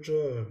storage,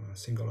 a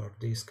single hard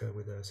disk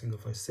with a single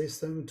file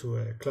system,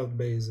 to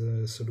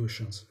cloud-based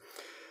solutions.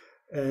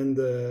 And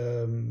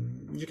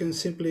you can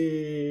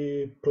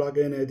simply plug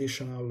in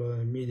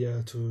additional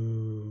media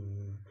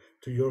to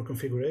your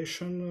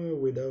configuration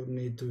without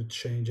need to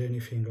change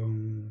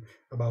anything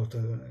about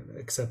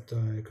except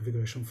a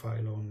configuration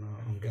file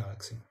on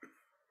Galaxy.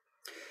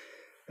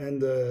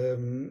 And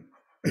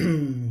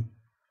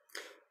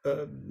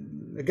a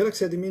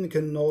Galaxy admin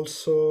can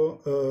also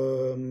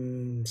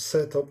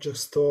set object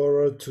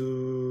store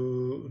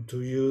to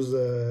use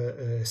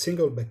a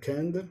single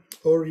backend,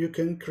 or you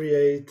can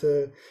create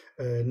a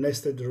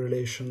nested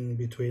relation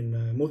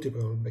between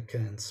multiple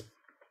backends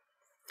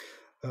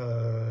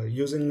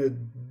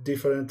using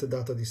different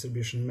data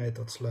distribution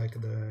methods like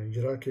the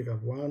hierarchical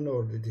one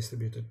or the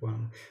distributed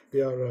one.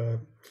 They are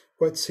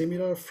quite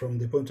similar from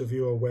the point of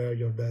view of where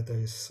your data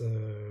is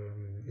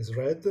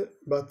read,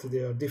 but they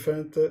are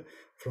different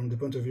from the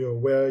point of view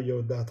of where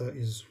your data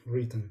is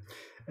written.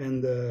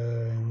 And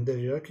in the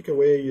hierarchical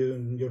way,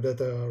 your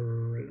data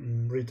are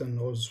written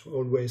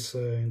always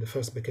in the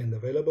first backend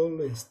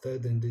available.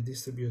 Instead, in the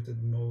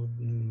distributed mode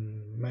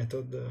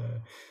method,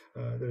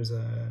 there is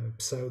a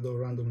pseudo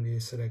randomly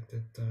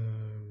selected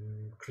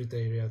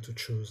criteria to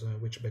choose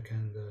which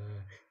backend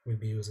will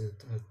be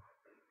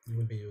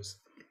used.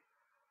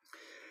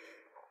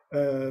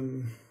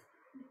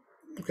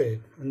 Okay,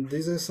 and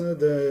this is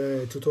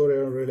the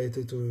tutorial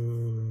related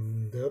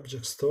to the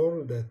object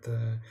store that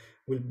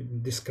will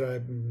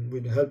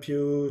help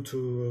you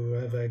to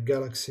have a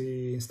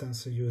Galaxy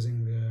instance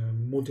using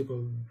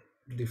multiple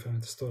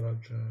different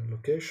storage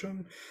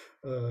location,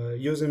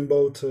 using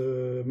both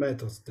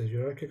methods, the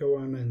hierarchical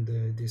one and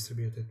the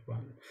distributed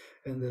one.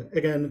 And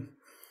again,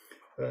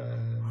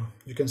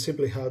 you can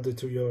simply add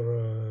to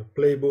your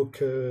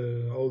playbook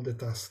all the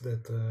tasks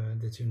that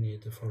you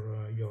need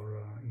for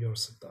your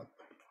setup.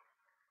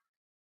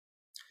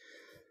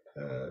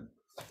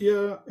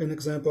 Here, an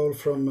example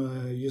from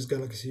Use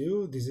Galaxy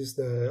U. This is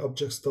the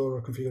object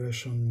store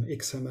configuration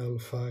XML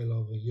file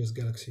of Use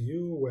Galaxy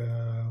U,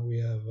 where we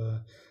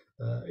have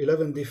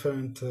 11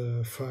 different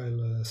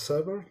file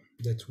server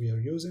that we are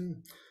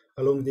using.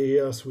 Along the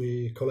years,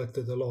 we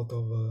collected a lot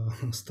of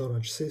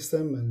storage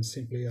system and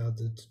simply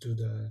added to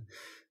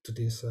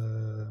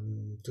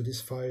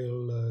this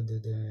file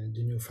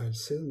the new file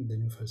system, the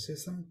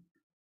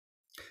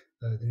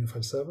new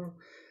file server.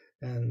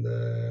 And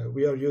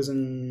we are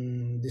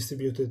using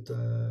distributed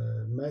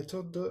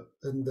method,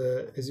 and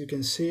as you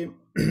can see,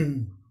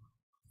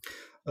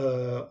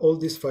 all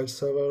these file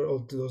server,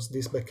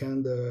 this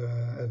backend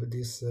have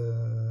this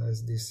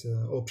as this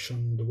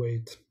option, the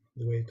weight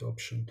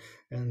option,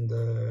 and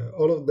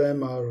all of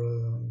them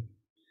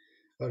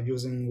are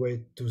using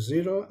weight to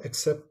 0,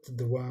 except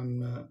the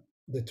one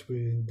that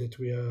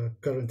we are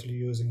currently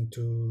using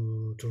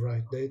to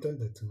write data,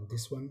 that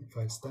this one,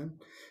 file stem,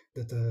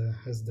 that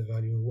has the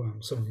value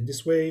 1. So in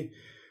this way,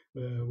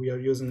 we are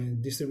using a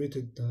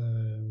distributed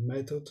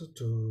method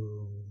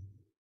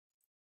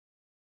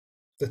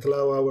that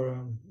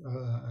allow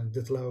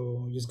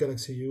Use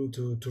Galaxy U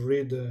to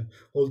read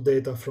all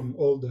data from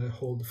all the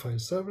old file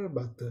server,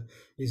 but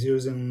is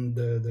using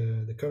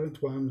the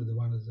current one, the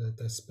one that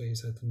has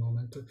space at the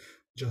moment,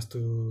 just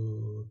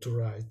to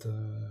write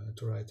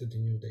the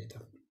new data.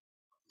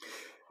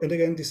 And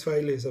again, this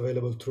file is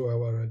available through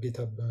our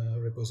GitHub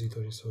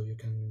repository, so you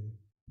can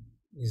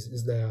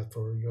is there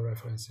for your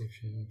reference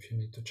if you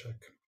need to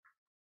check.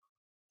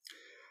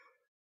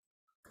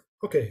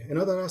 Okay,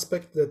 another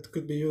aspect that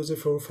could be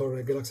useful for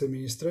a Galaxy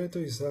administrator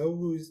is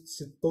how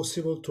is it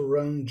possible to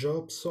run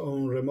jobs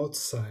on remote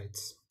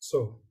sites.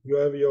 So you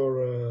have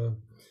your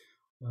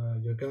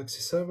Galaxy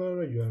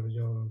server, you have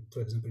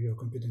for example, your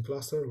computing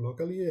cluster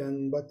locally,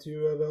 but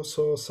you have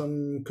also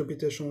some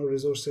computational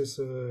resources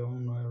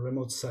on a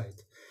remote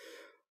site.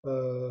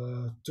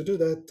 To do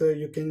that,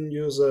 you can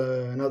use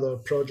another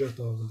project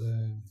of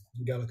the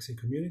Galaxy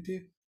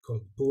community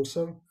called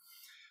Pulsar.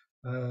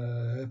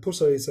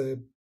 Pulsar is a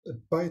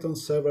Python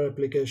server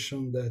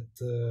application that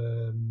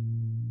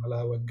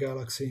allow a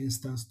Galaxy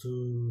instance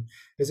to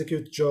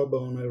execute job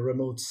on a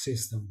remote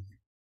system,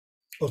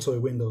 also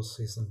a Windows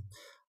system,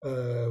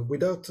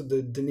 without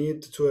the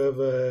need to have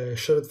a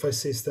shared file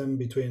system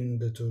between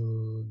the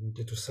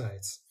two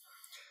sites.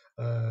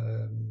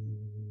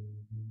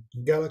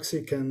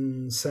 Galaxy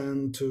can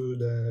send to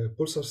the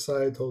Pulsar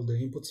site all the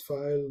inputs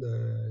file,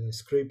 the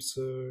scripts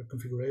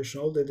configuration,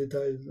 all the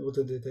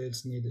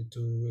details needed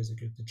to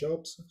execute the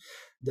jobs.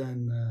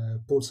 Then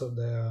Pulsar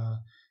there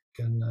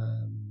can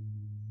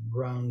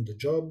run the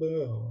job,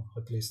 or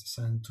at least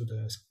send to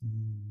the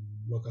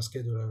local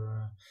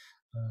scheduler,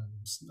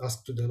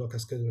 ask to the local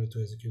scheduler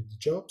to execute the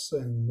jobs,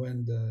 and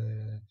when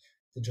the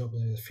job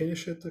is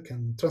finished,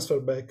 can transfer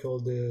back all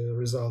the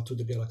result to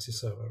the Galaxy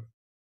server.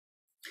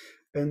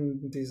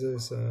 And this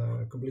is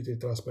completely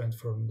transparent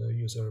from the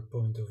user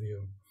point of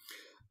view.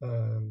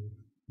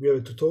 We have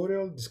a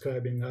tutorial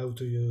describing how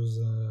to use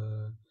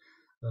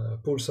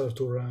Pulsar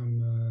to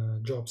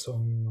run jobs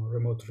on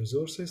remote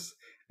resources.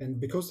 And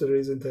because there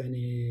isn't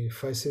any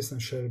file system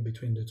shared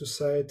between the two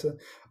sites,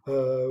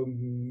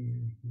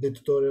 the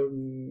tutorial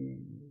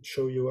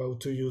show you how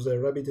to use a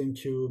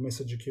RabbitMQ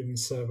message queuing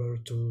server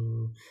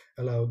to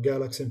allow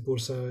Galaxy and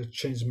Pulsar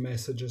exchange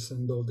messages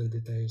and all the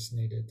details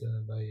needed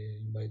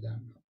by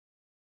them.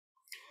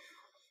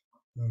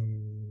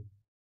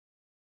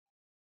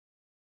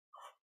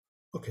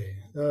 Okay,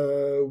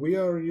 we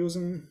are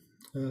using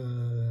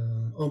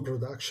on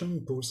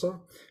production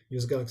Pulsar.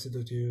 Use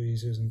Galaxy.eu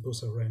is using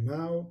Pulsar right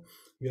now.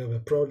 We have a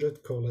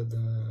project called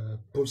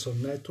Pulsar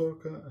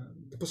Network.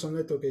 The Pulsar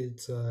Network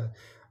is a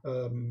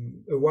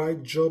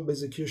wide job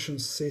execution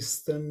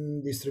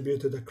system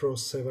distributed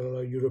across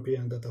several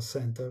European data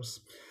centers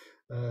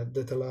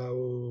that allow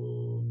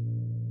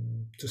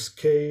to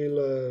scale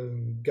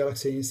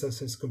Galaxy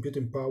instances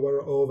computing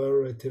power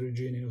over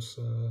heterogeneous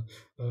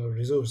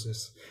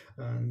resources.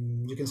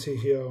 And you can see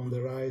here on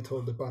the right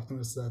all the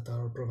partners that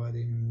are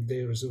providing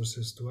their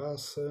resources to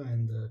us,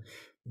 and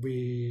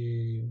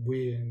we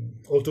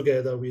all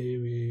together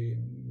we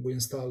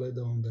installed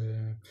on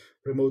the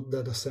remote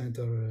data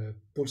center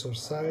Pulsar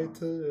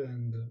site,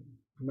 and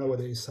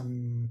nowadays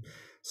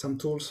some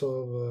tools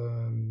of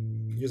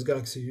Use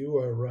Galaxy U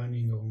are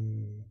running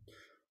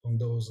on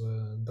those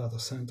data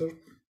center.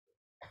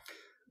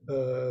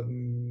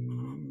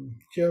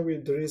 Here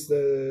there is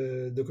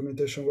the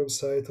documentation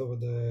website of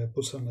the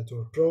Pulsar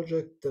Network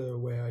project,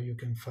 where you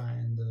can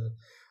find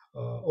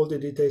all the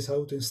details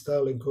how to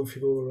install and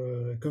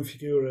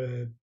configure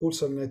a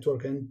Pulsar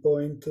Network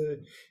endpoint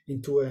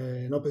into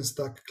an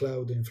OpenStack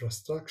cloud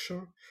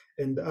infrastructure,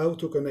 and how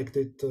to connect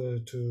it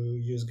to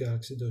use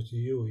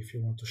Galaxy.eu if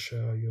you want to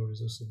share your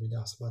resources with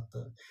us. But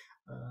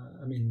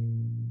I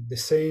mean, the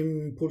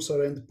same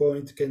Pulsar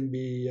endpoint can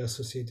be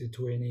associated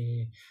to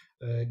any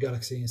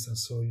Galaxy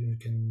instance, so you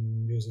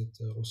can use it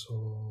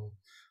also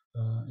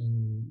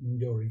in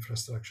your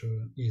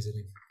infrastructure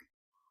easily.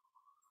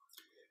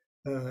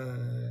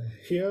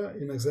 Here,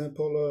 an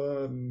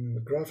example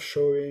graph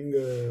showing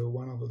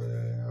one of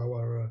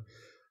our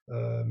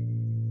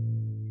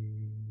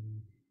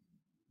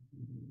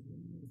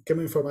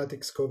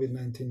chemoinformatics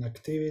COVID-19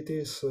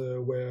 activities,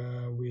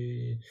 where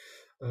we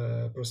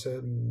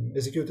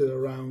executed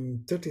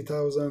around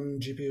 30,000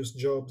 GPUs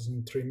jobs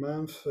in 3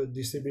 months,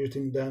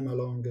 distributing them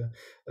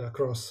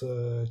across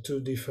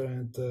 2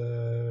 different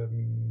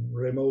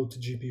remote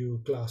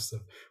GPU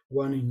clusters,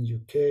 one in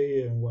UK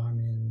and one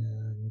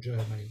in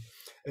Germany.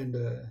 And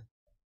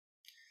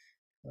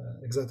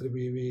exactly,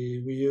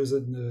 we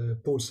used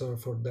Pulsar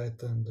for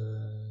that, and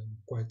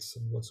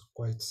was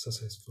quite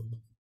successful.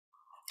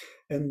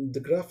 And the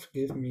graph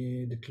gave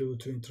me the clue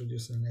to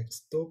introduce the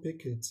next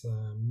topic. It's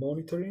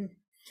monitoring,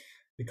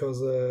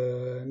 because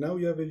now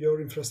you have your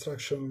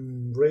infrastructure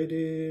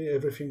ready,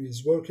 everything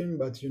is working,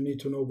 but you need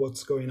to know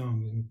what's going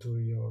on into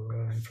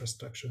your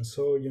infrastructure.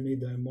 So you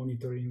need a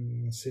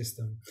monitoring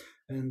system.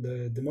 And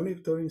the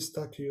monitoring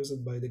stack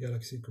used by the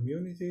Galaxy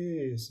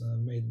community is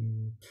made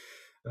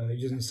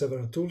using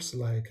several tools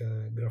like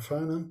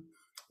Grafana,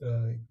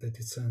 that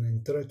it's an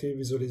interactive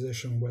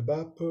visualization web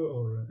app,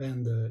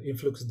 and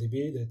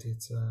InfluxDB, that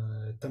it's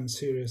a time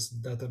series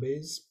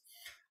database.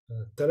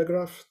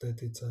 Telegraph,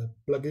 that it's a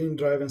plugin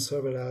driven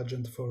server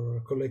agent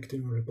for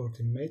collecting and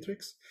reporting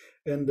metrics,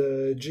 and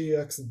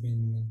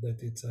GXadmin,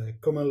 that it's a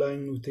command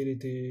line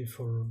utility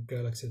for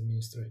Galaxy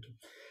administrator.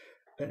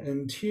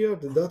 And here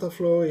the data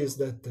flow is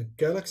that the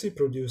Galaxy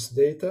produce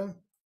data,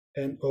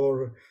 and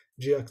or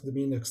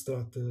GXadmin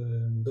extract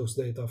those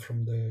data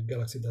from the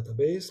Galaxy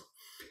database.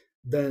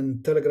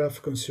 Then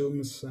Telegraph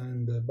consumes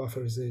and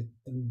buffers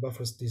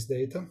this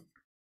data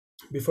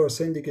before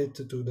sending it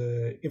to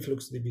the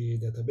InfluxDB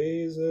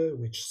database,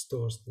 which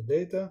stores the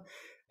data.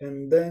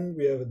 And then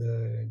we have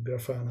the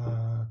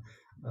Grafana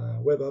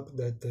web app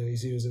that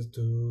is used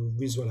to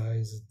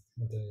visualize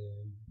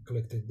the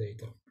collected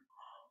data.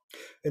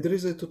 And there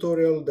is a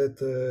tutorial that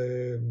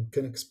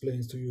can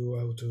explain to you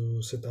how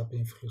to set up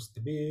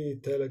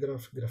InfluxDB,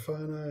 Telegraph,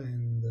 Grafana,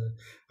 and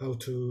how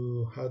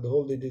to add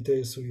all the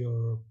details to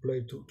your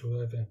play to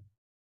have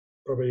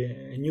probably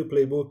a new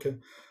playbook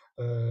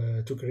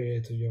to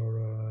create your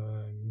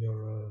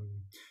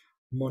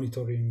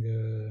monitoring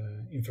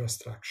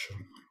infrastructure.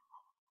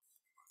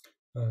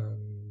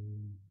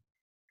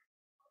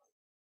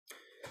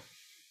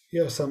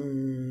 Here are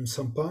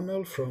some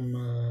panel from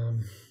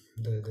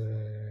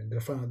the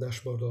Grafana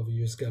dashboard of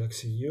Use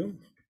Galaxy U,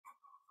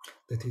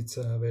 that it's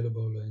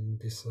available in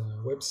this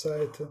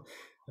website.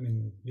 I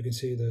mean, you can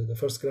see the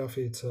first graph,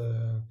 it's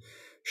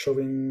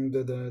showing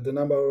the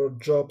number of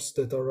jobs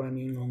that are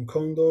running on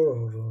Condor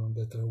or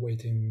that are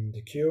waiting in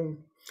the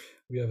queue.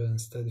 We have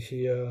instead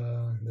here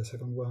the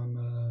second one,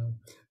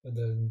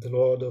 the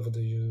load of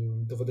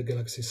the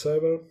Galaxy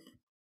server,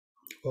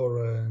 or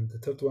the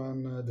third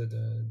one,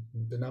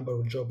 the number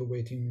of jobs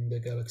waiting in the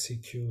Galaxy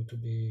queue to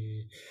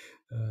be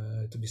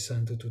to be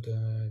sent to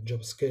the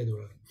job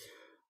scheduler.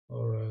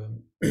 Or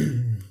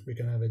we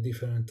can have a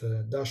different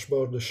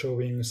dashboard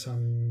showing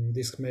some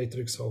disk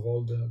matrix of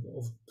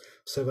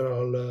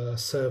several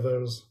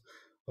servers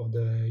of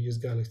the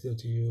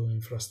usegalaxy.eu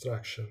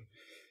infrastructure.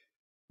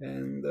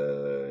 And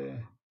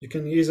you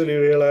can easily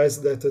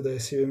realize that the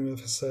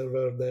CVMF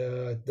server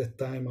there at that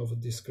time of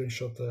this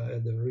screenshot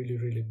had a really,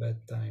 really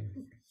bad time.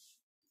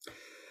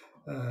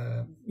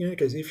 In any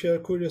case, if you are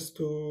curious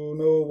to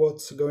know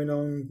what's going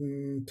on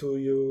into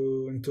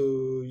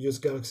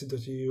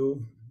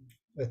usegalaxy.eu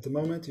at the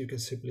moment, you can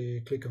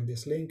simply click on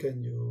this link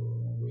and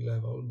you will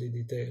have all the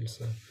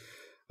details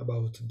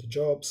about the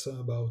jobs,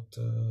 about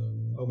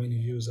how many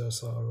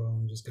users are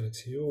on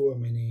usegalaxy.eu, how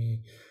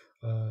many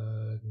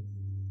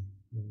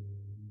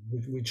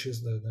which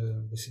is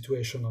the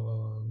situation of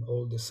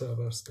all the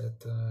servers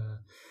that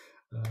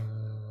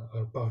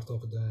are part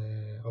of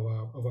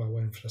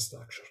our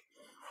infrastructure.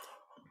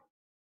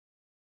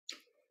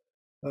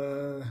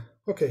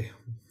 Okay,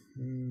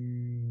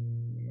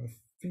 I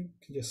think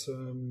yes.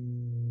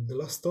 The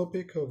last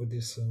topic of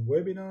this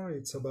webinar,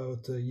 it's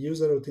about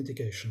user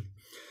authentication.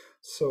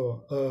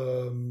 So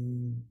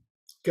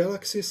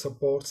Galaxy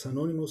supports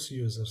anonymous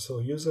users, so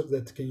users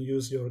that can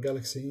use your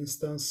Galaxy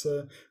instance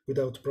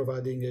without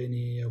providing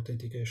any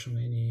authentication,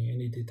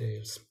 any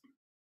details.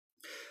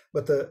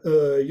 But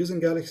using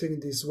Galaxy in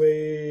this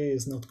way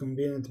is not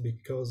convenient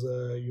because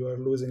you are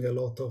losing a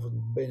lot of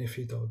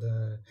benefit of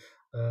the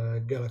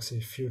Galaxy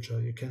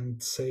feature. You can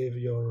save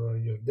your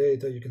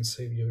data, you can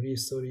save your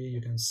history, you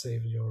can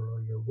save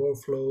your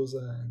workflows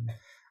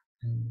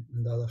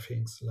and other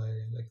things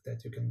like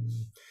that. You can.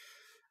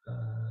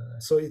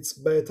 So it's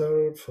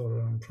better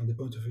from the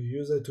point of view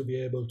user to be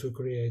able to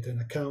create an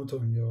account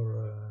on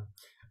your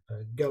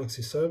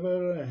Galaxy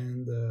server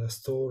and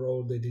store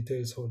all the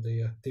details of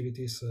the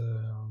activities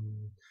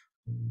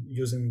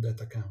using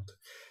that account.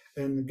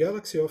 And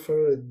Galaxy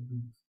offers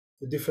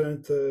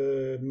different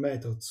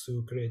methods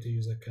to create a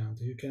user account.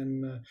 You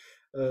can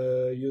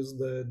use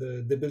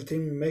the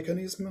built-in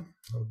mechanism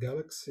of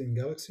Galaxy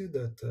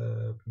that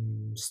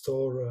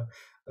store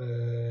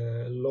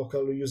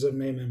local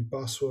username and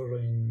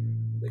password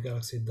in the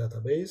Galaxy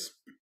database.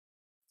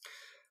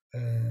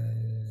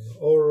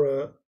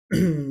 Or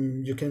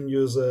you can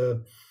use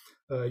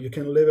you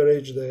can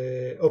leverage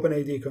the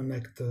OpenID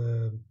Connect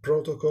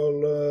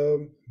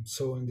protocol.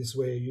 So in this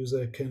way, a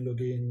user can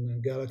log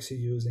in Galaxy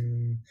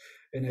using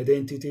an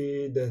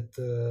identity that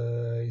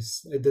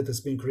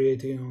has been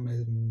created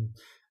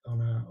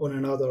on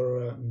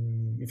another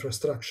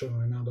infrastructure,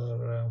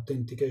 another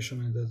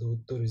authentication and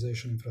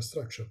authorization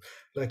infrastructure,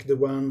 like the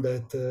one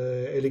that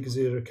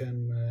Elixir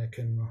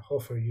can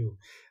offer you.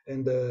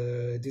 And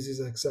this is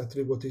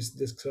exactly what is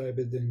described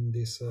in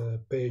this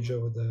page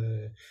of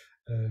the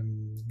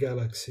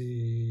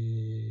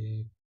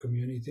Galaxy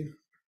community,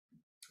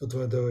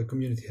 the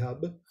community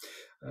hub.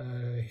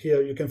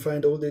 Here you can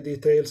find all the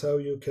details how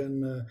you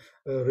can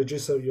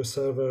register your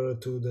server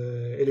to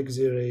the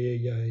Elixir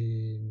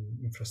AI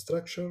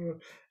infrastructure,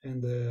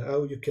 and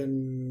how you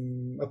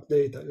can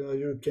update,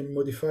 you can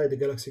modify the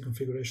Galaxy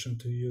configuration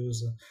to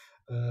use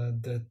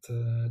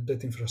that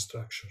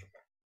infrastructure.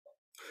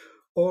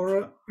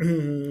 Or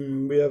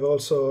we have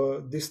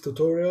also this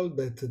tutorial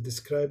that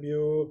describe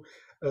you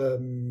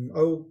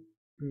how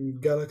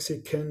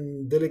Galaxy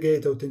can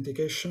delegate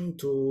authentication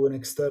to an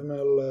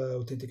external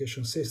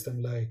authentication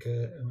system like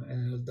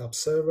an LDAP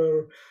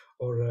server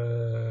or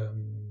a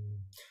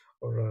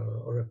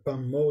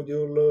PAM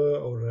module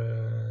or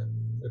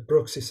a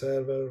proxy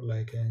server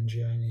like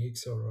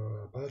Nginx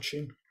or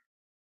Apache.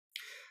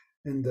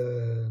 And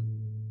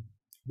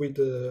with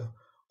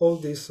all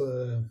this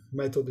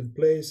method in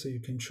place,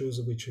 you can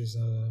choose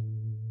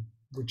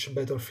which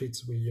better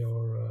fits with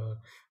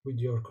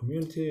your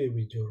community,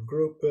 with your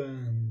group,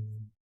 and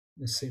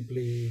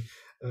simply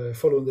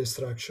follow the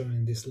instruction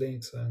in these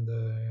links, and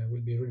it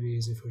will be really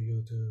easy for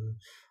you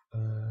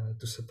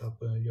to set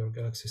up your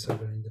Galaxy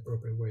server in the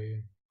proper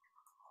way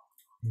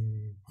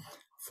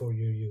for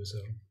your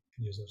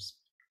users.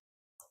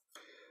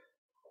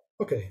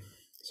 Okay.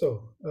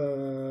 So,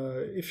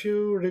 if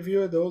you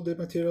reviewed all the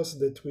materials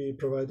that we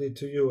provided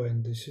to you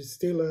and you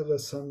still have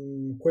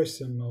some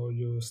question or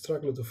you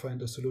struggle to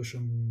find a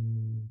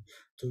solution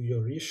to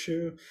your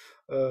issue,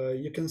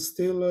 you can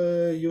still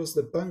use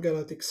the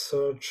Pan-Galactic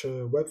search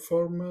web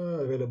form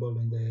available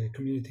in the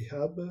community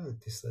hub at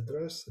this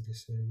address,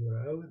 this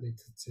URL.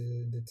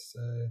 That's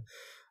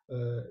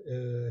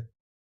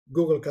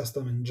Google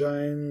custom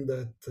engine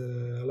that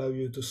allow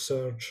you to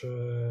search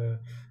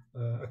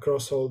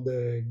across all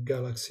the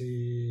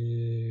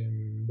Galaxy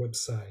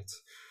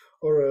websites.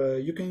 Or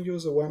you can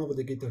use one of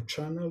the GitHub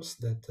channels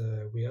that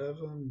we have.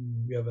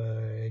 We have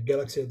a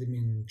Galaxy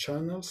admin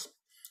channels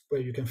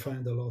where you can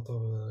find a lot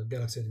of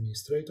Galaxy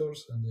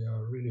administrators, and they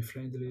are really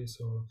friendly,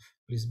 so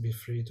please be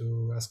free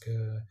to ask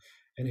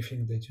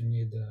anything that you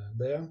need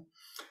there.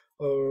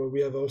 Or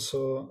we have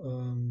also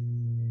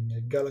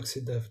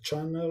Galaxy Dev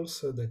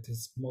channels that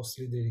is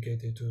mostly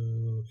dedicated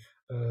to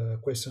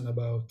question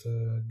about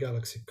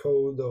Galaxy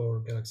code or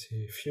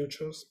Galaxy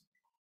futures.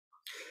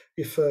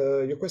 If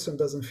your question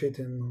doesn't fit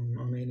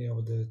on any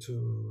of the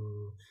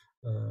two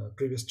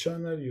previous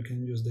channel, you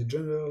can use the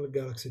general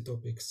Galaxy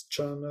Topics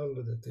channel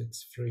that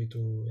it's free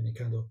to any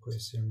kind of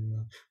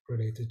question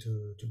related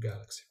to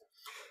Galaxy.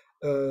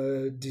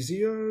 This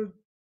year,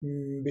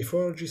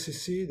 before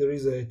GCC, there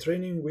is a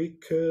training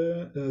week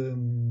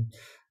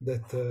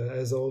that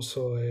has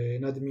also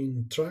an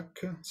admin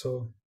track.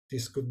 So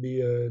this could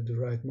be the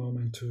right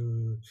moment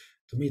to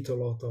meet a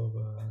lot of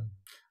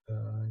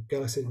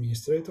Galaxy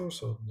administrators,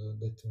 so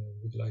that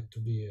would like to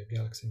be a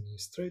Galaxy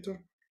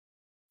administrator.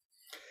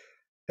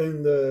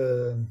 And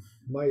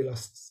my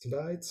last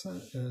slides,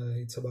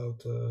 it's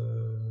about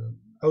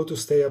how to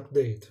stay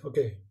updated.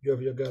 Okay, you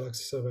have your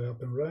Galaxy server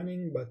up and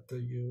running, but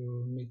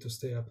you need to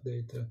stay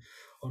updated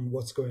on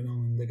what's going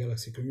on in the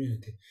Galaxy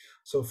community.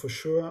 So for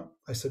sure,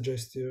 I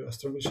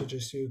strongly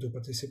suggest you to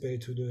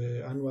participate to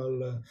the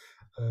annual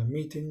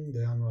meeting,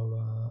 the annual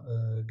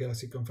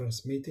Galaxy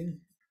conference meeting.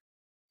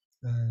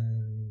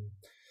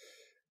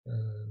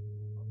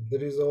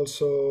 There is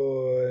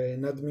also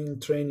an admin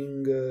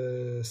training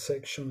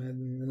section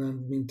and an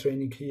admin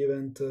training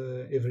event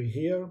every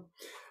year.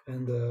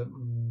 And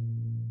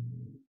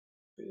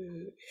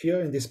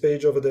here in this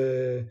page of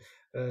the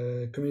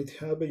Community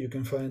Hub, you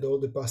can find all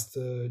the past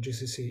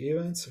GCC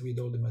events with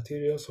all the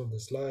materials, all the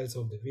slides,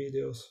 all the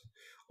videos,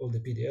 all the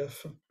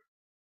PDF.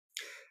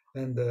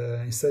 And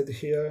inside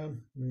here,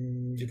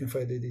 you can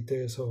find the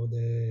details of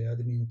the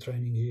admin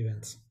training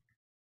events.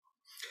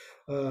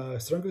 I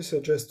strongly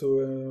suggest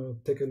to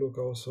take a look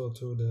also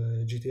to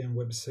the GTM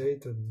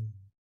website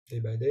day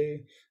by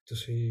day to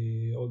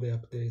see all the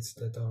updates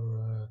that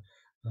are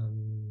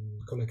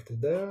collected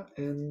there.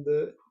 And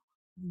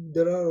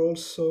there are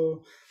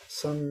also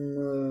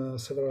some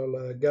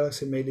several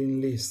Galaxy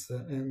mailing lists,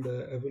 and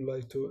I would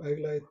like to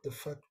highlight the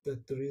fact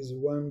that there is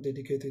one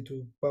dedicated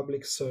to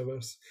public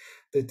servers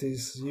that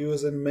is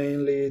used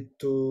mainly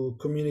to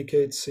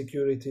communicate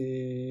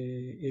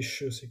security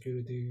issues,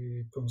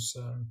 security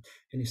concern,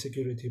 any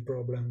security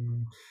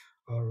problem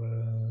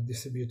are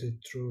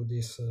distributed through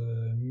this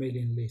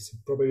mailing list,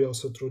 probably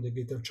also through the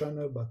GitHub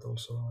channel, but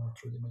also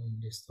through the mailing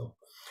list. So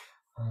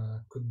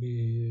could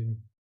be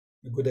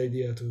a good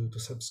idea to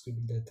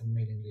subscribe that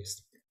mailing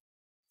list.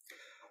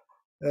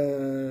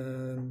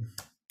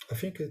 I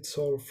think it's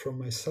all from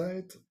my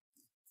side.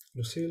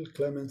 Lucille,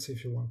 Clemens,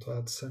 if you want to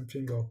add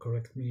something or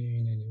correct me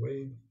in any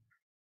way.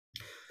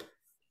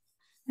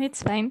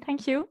 It's fine,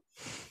 thank you.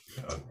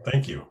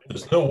 Thank you.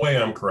 There's no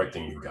way I'm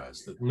correcting you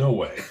guys. No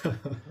way.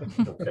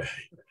 Okay.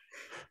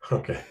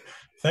 Okay.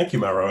 Thank you,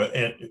 Mauro,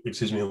 and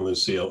excuse me,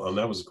 Lucille.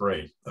 That was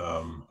great.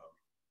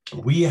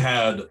 We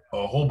had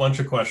a whole bunch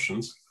of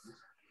questions.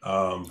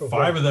 5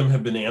 of them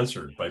have been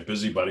answered by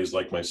busybodies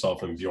like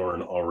myself and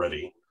Bjorn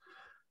already.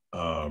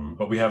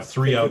 But we have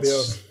 3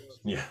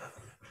 Yeah,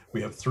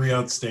 we have 3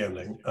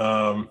 outstanding.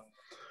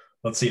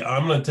 Let's see.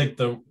 I'm going to take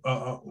the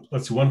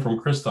let's see, one from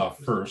Christoph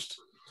first,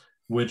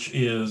 which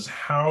is,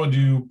 how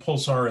do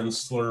Pulsar and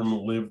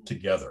Slurm live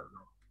together?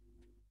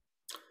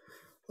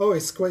 Oh,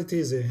 it's quite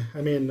easy.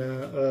 I mean,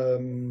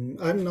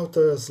 I'm not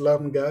a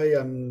Slurm guy.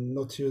 I'm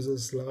not using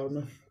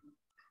Slurm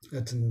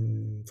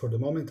for the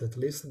moment, at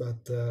least.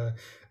 But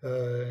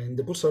in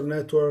the Pulsar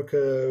network,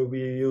 we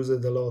use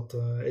it a lot,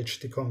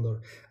 HT Condor.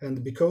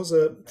 And because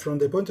from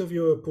the point of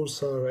view of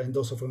Pulsar and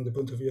also from the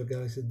point of view of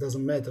Galaxy, it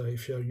doesn't matter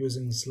if you're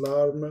using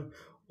Slurm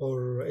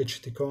or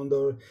HT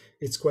Condor.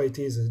 It's quite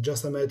easy.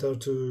 Just a matter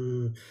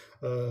to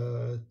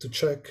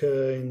check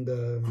in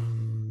the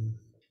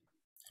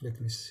let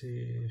me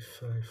see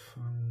if I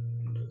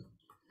found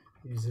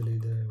easily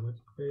the web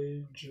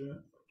page.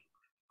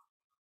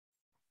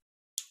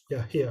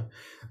 Yeah, here.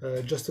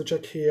 Just to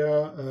check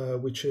here,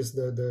 which is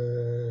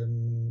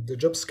the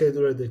job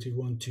scheduler that you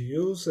want to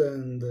use,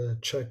 and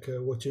check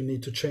what you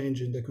need to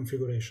change in the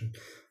configuration.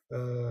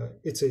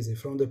 It's easy.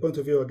 From the point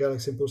of view of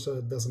Galaxy Pulsar,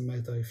 it doesn't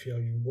matter if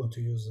you want to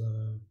use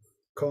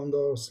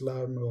Condor,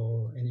 Slurm,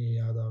 or any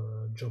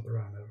other job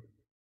runner.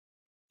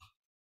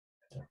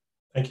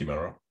 Thank you,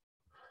 Mauro.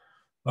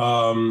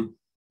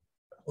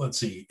 Let's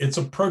see. It's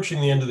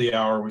approaching the end of the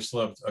hour. We still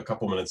have a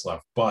couple minutes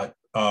left, but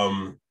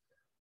I'm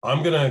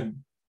going to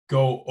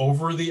go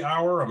over the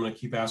hour. I'm going to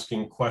keep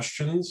asking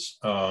questions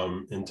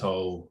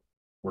until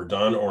we're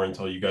done or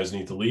until you guys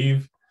need to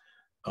leave.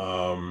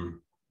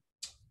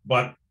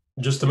 But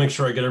just to make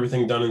sure I get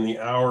everything done in the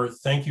hour,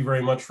 thank you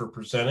very much for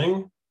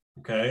presenting.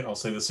 Okay, I'll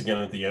say this again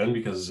at the end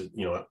because,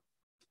 you know,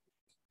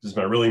 this is,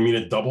 I really mean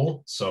it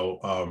double.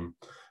 So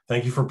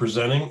thank you for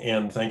presenting,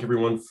 and thank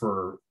everyone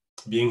for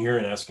being here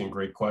and asking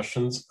great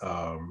questions.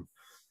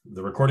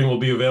 The recording will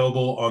be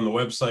available on the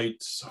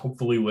website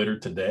hopefully later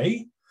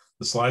today.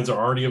 The slides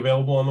are already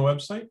available on the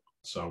website.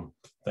 So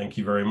thank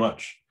you very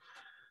much.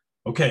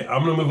 Okay,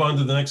 I'm going to move on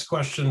to the next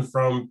question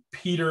from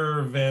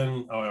Peter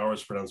Van, oh, I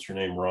always pronounce your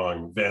name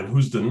wrong, Van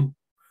Hoosden,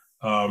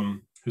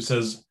 who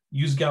says,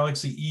 use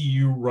Galaxy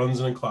EU runs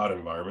in a cloud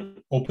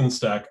environment,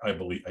 OpenStack, I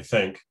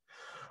think.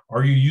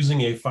 Are you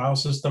using a file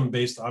system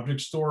based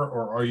object store,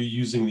 or are you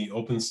using the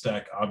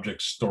OpenStack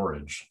object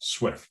storage,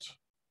 Swift?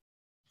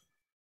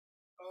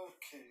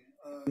 Okay,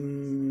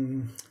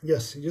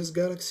 Yes, use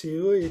Galaxy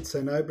U. It's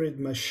an hybrid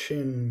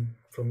machine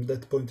from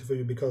that point of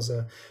view because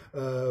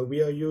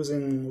we are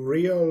using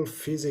real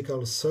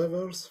physical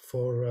servers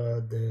for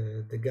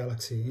the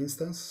Galaxy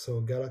instance.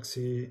 So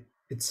Galaxy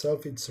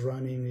itself, it's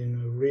running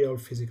in a real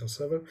physical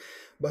server,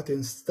 but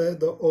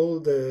instead all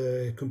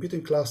the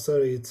computing cluster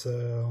it's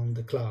on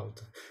the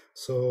cloud.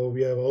 So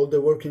we have all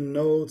the working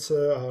nodes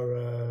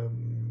are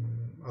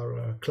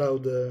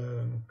cloud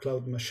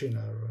machine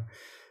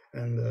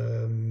and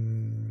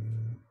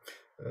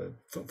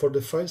for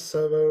the file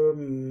server,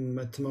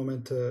 at the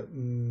moment,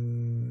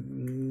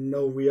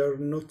 no, we are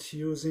not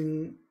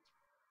using.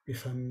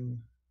 If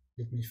I'm,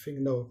 let me think.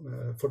 No,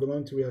 for the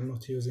moment, we are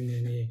not using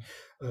any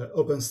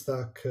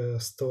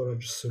OpenStack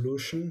storage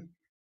solution,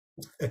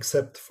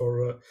 except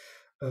for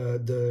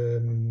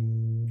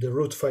the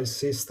root file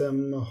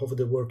system of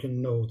the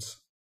working nodes.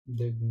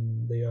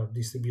 They are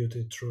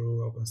distributed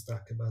through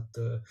OpenStack, but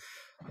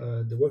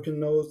the working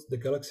nodes, the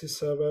Galaxy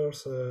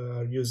servers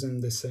are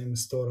using the same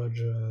storage,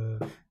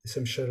 the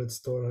same shared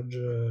storage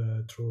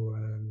through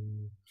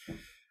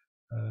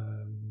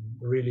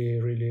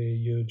really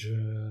huge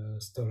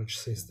storage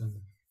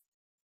system.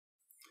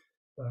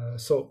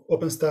 So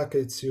OpenStack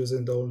it's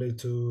used only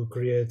to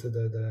create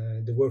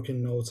the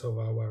working nodes of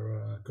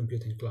our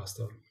computing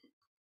cluster,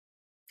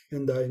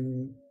 and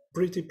I'm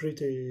pretty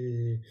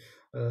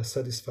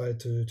satisfied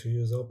to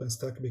use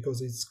OpenStack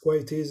because it's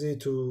quite easy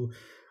to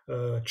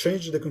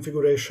change the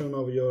configuration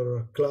of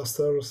your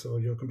clusters or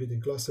your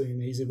computing cluster in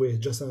an easy way. You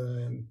just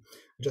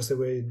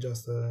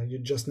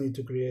need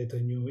to create a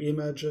new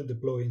image,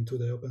 deploy into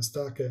the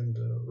OpenStack, and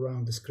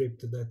run the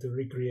script that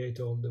recreate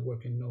all the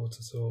working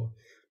nodes. So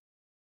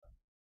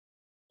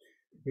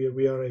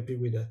we are happy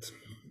with that.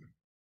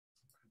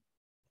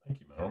 Thank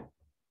you, Mauro.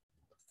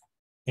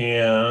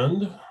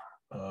 And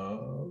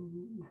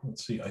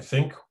let's see, I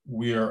think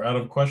we are out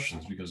of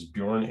questions because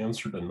Bjorn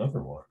answered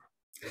another one.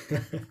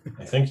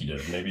 I think he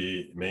did.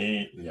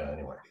 Yeah,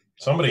 anyway.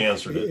 Somebody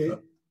answered it.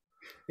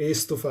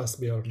 It's too fast,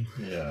 Bjorn.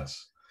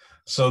 Yes.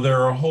 So there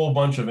are a whole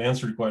bunch of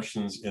answered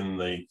questions in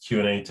the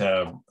Q&A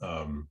tab,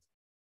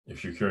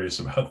 if you're curious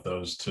about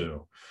those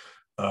too.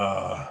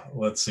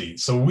 Let's see.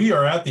 So we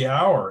are at the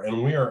hour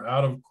and we are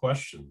out of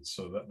questions.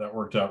 So that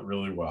worked out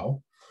really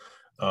well.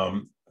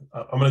 I'm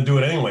going to do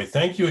it anyway.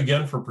 Thank you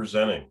again for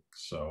presenting.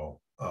 So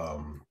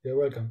you're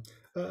welcome.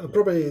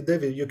 Probably,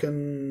 David, you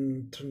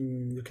can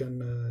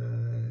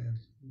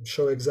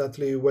show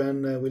exactly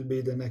when will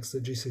be the next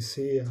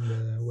GCC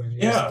and when.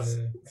 Yeah,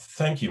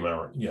 thank you,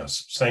 Mauro.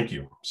 Yes, thank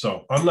you.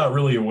 So I'm not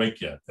really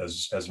awake yet,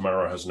 as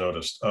Mauro has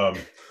noticed.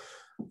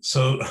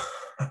 So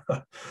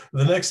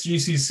the next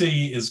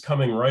GCC is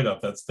coming right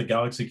up. That's the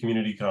Galaxy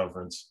Community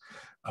Conference.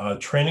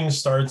 Training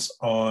starts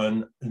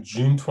on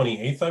June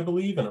 28th, I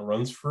believe, and it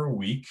runs for a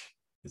week.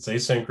 It's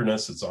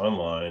asynchronous, it's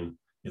online,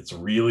 it's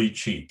really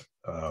cheap.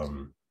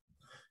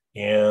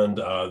 And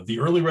the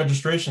early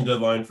registration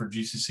deadline for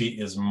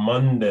GCC is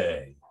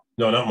Monday.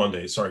 No, not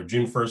Monday, sorry,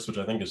 June 1st, which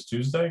I think is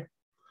Tuesday.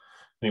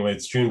 Anyway,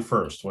 it's June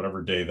 1st,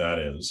 whatever day that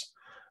is.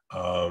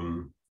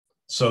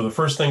 So the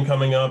first thing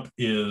coming up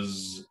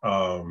is,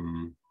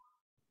 the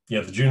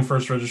June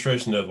 1st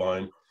registration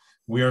deadline.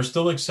 We are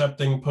still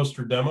accepting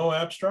poster demo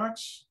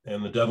abstracts,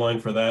 and the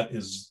deadline for that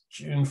is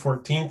June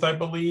 14th, I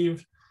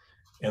believe.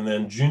 And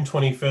then June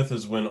 25th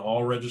is when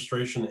all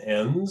registration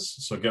ends.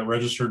 So get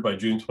registered by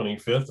June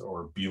 25th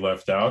or be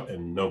left out,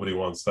 and nobody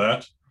wants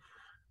that.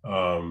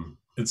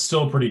 It's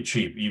still pretty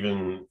cheap,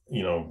 even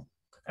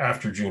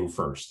after June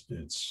 1st.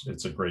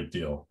 It's a great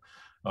deal.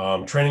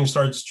 Training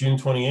starts June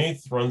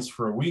 28th, runs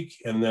for a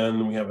week, and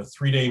then we have a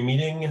 3-day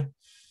meeting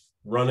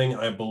running,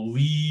 I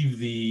believe,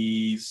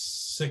 the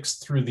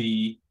 6th through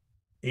the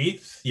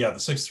 8th. Yeah, the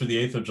 6th through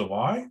the 8th of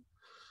July.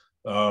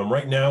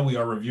 Right now, we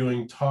are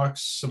reviewing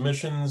talks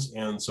submissions,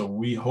 and so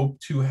we hope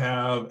to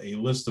have a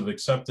list of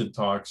accepted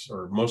talks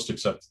or most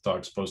accepted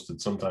talks posted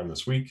sometime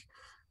this week,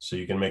 so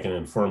you can make an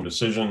informed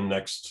decision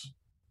next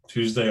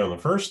Tuesday on the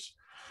 1st.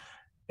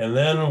 And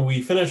then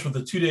we finish with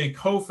a 2-day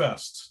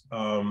Co-Fest,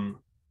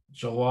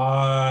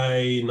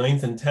 July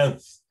 9th and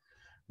 10th,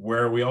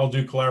 where we all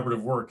do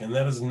collaborative work. And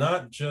that is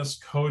not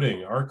just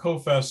coding. Our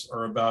Co-Fests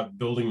are about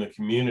building the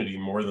community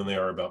more than they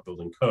are about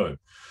building code.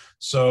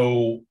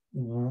 So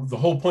the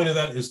whole point of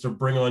that is to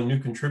bring on new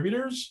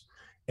contributors,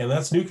 and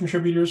that's new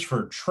contributors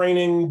for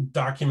training,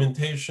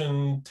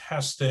 documentation,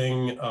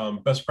 testing,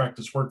 best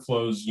practice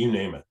workflows, you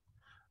name it.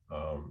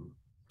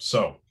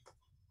 So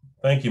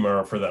thank you,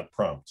 Mauro, for that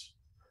prompt.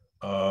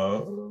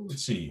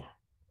 Let's see.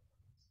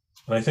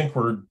 And I think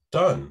we're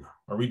done.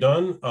 Are we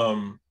done?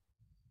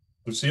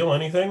 Lucille,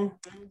 anything?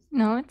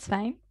 No, it's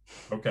fine.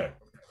 Okay.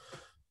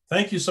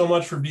 Thank you so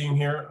much for being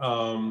here.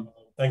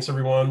 Thanks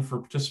everyone for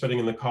participating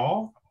in the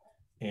call.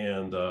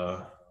 And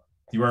the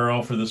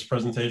URL for this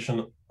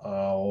presentation,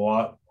 a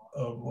lot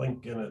of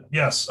link in it.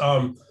 Yes.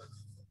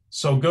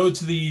 So go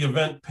to the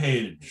event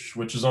page,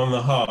 which is on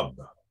the hub,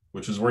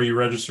 which is where you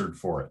registered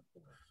for it.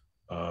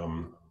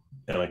 And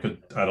I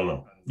don't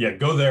know. Yeah,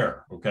 go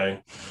there,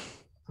 okay?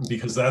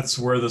 Because that's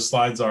where the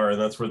slides are and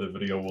that's where the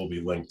video will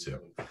be linked to.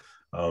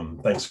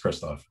 Thanks,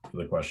 Christoph, for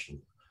the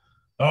question.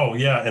 Oh,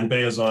 yeah, and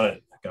Bea's on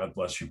it. God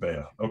bless you,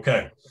 Bea.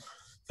 Okay.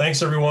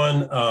 Thanks,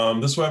 everyone.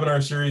 This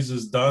webinar series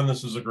is done.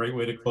 This was a great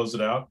way to close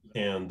it out.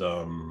 And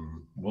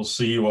we'll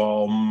see you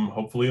all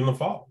hopefully in the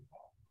fall,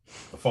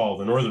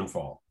 the northern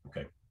fall.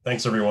 Okay.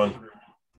 Thanks, everyone.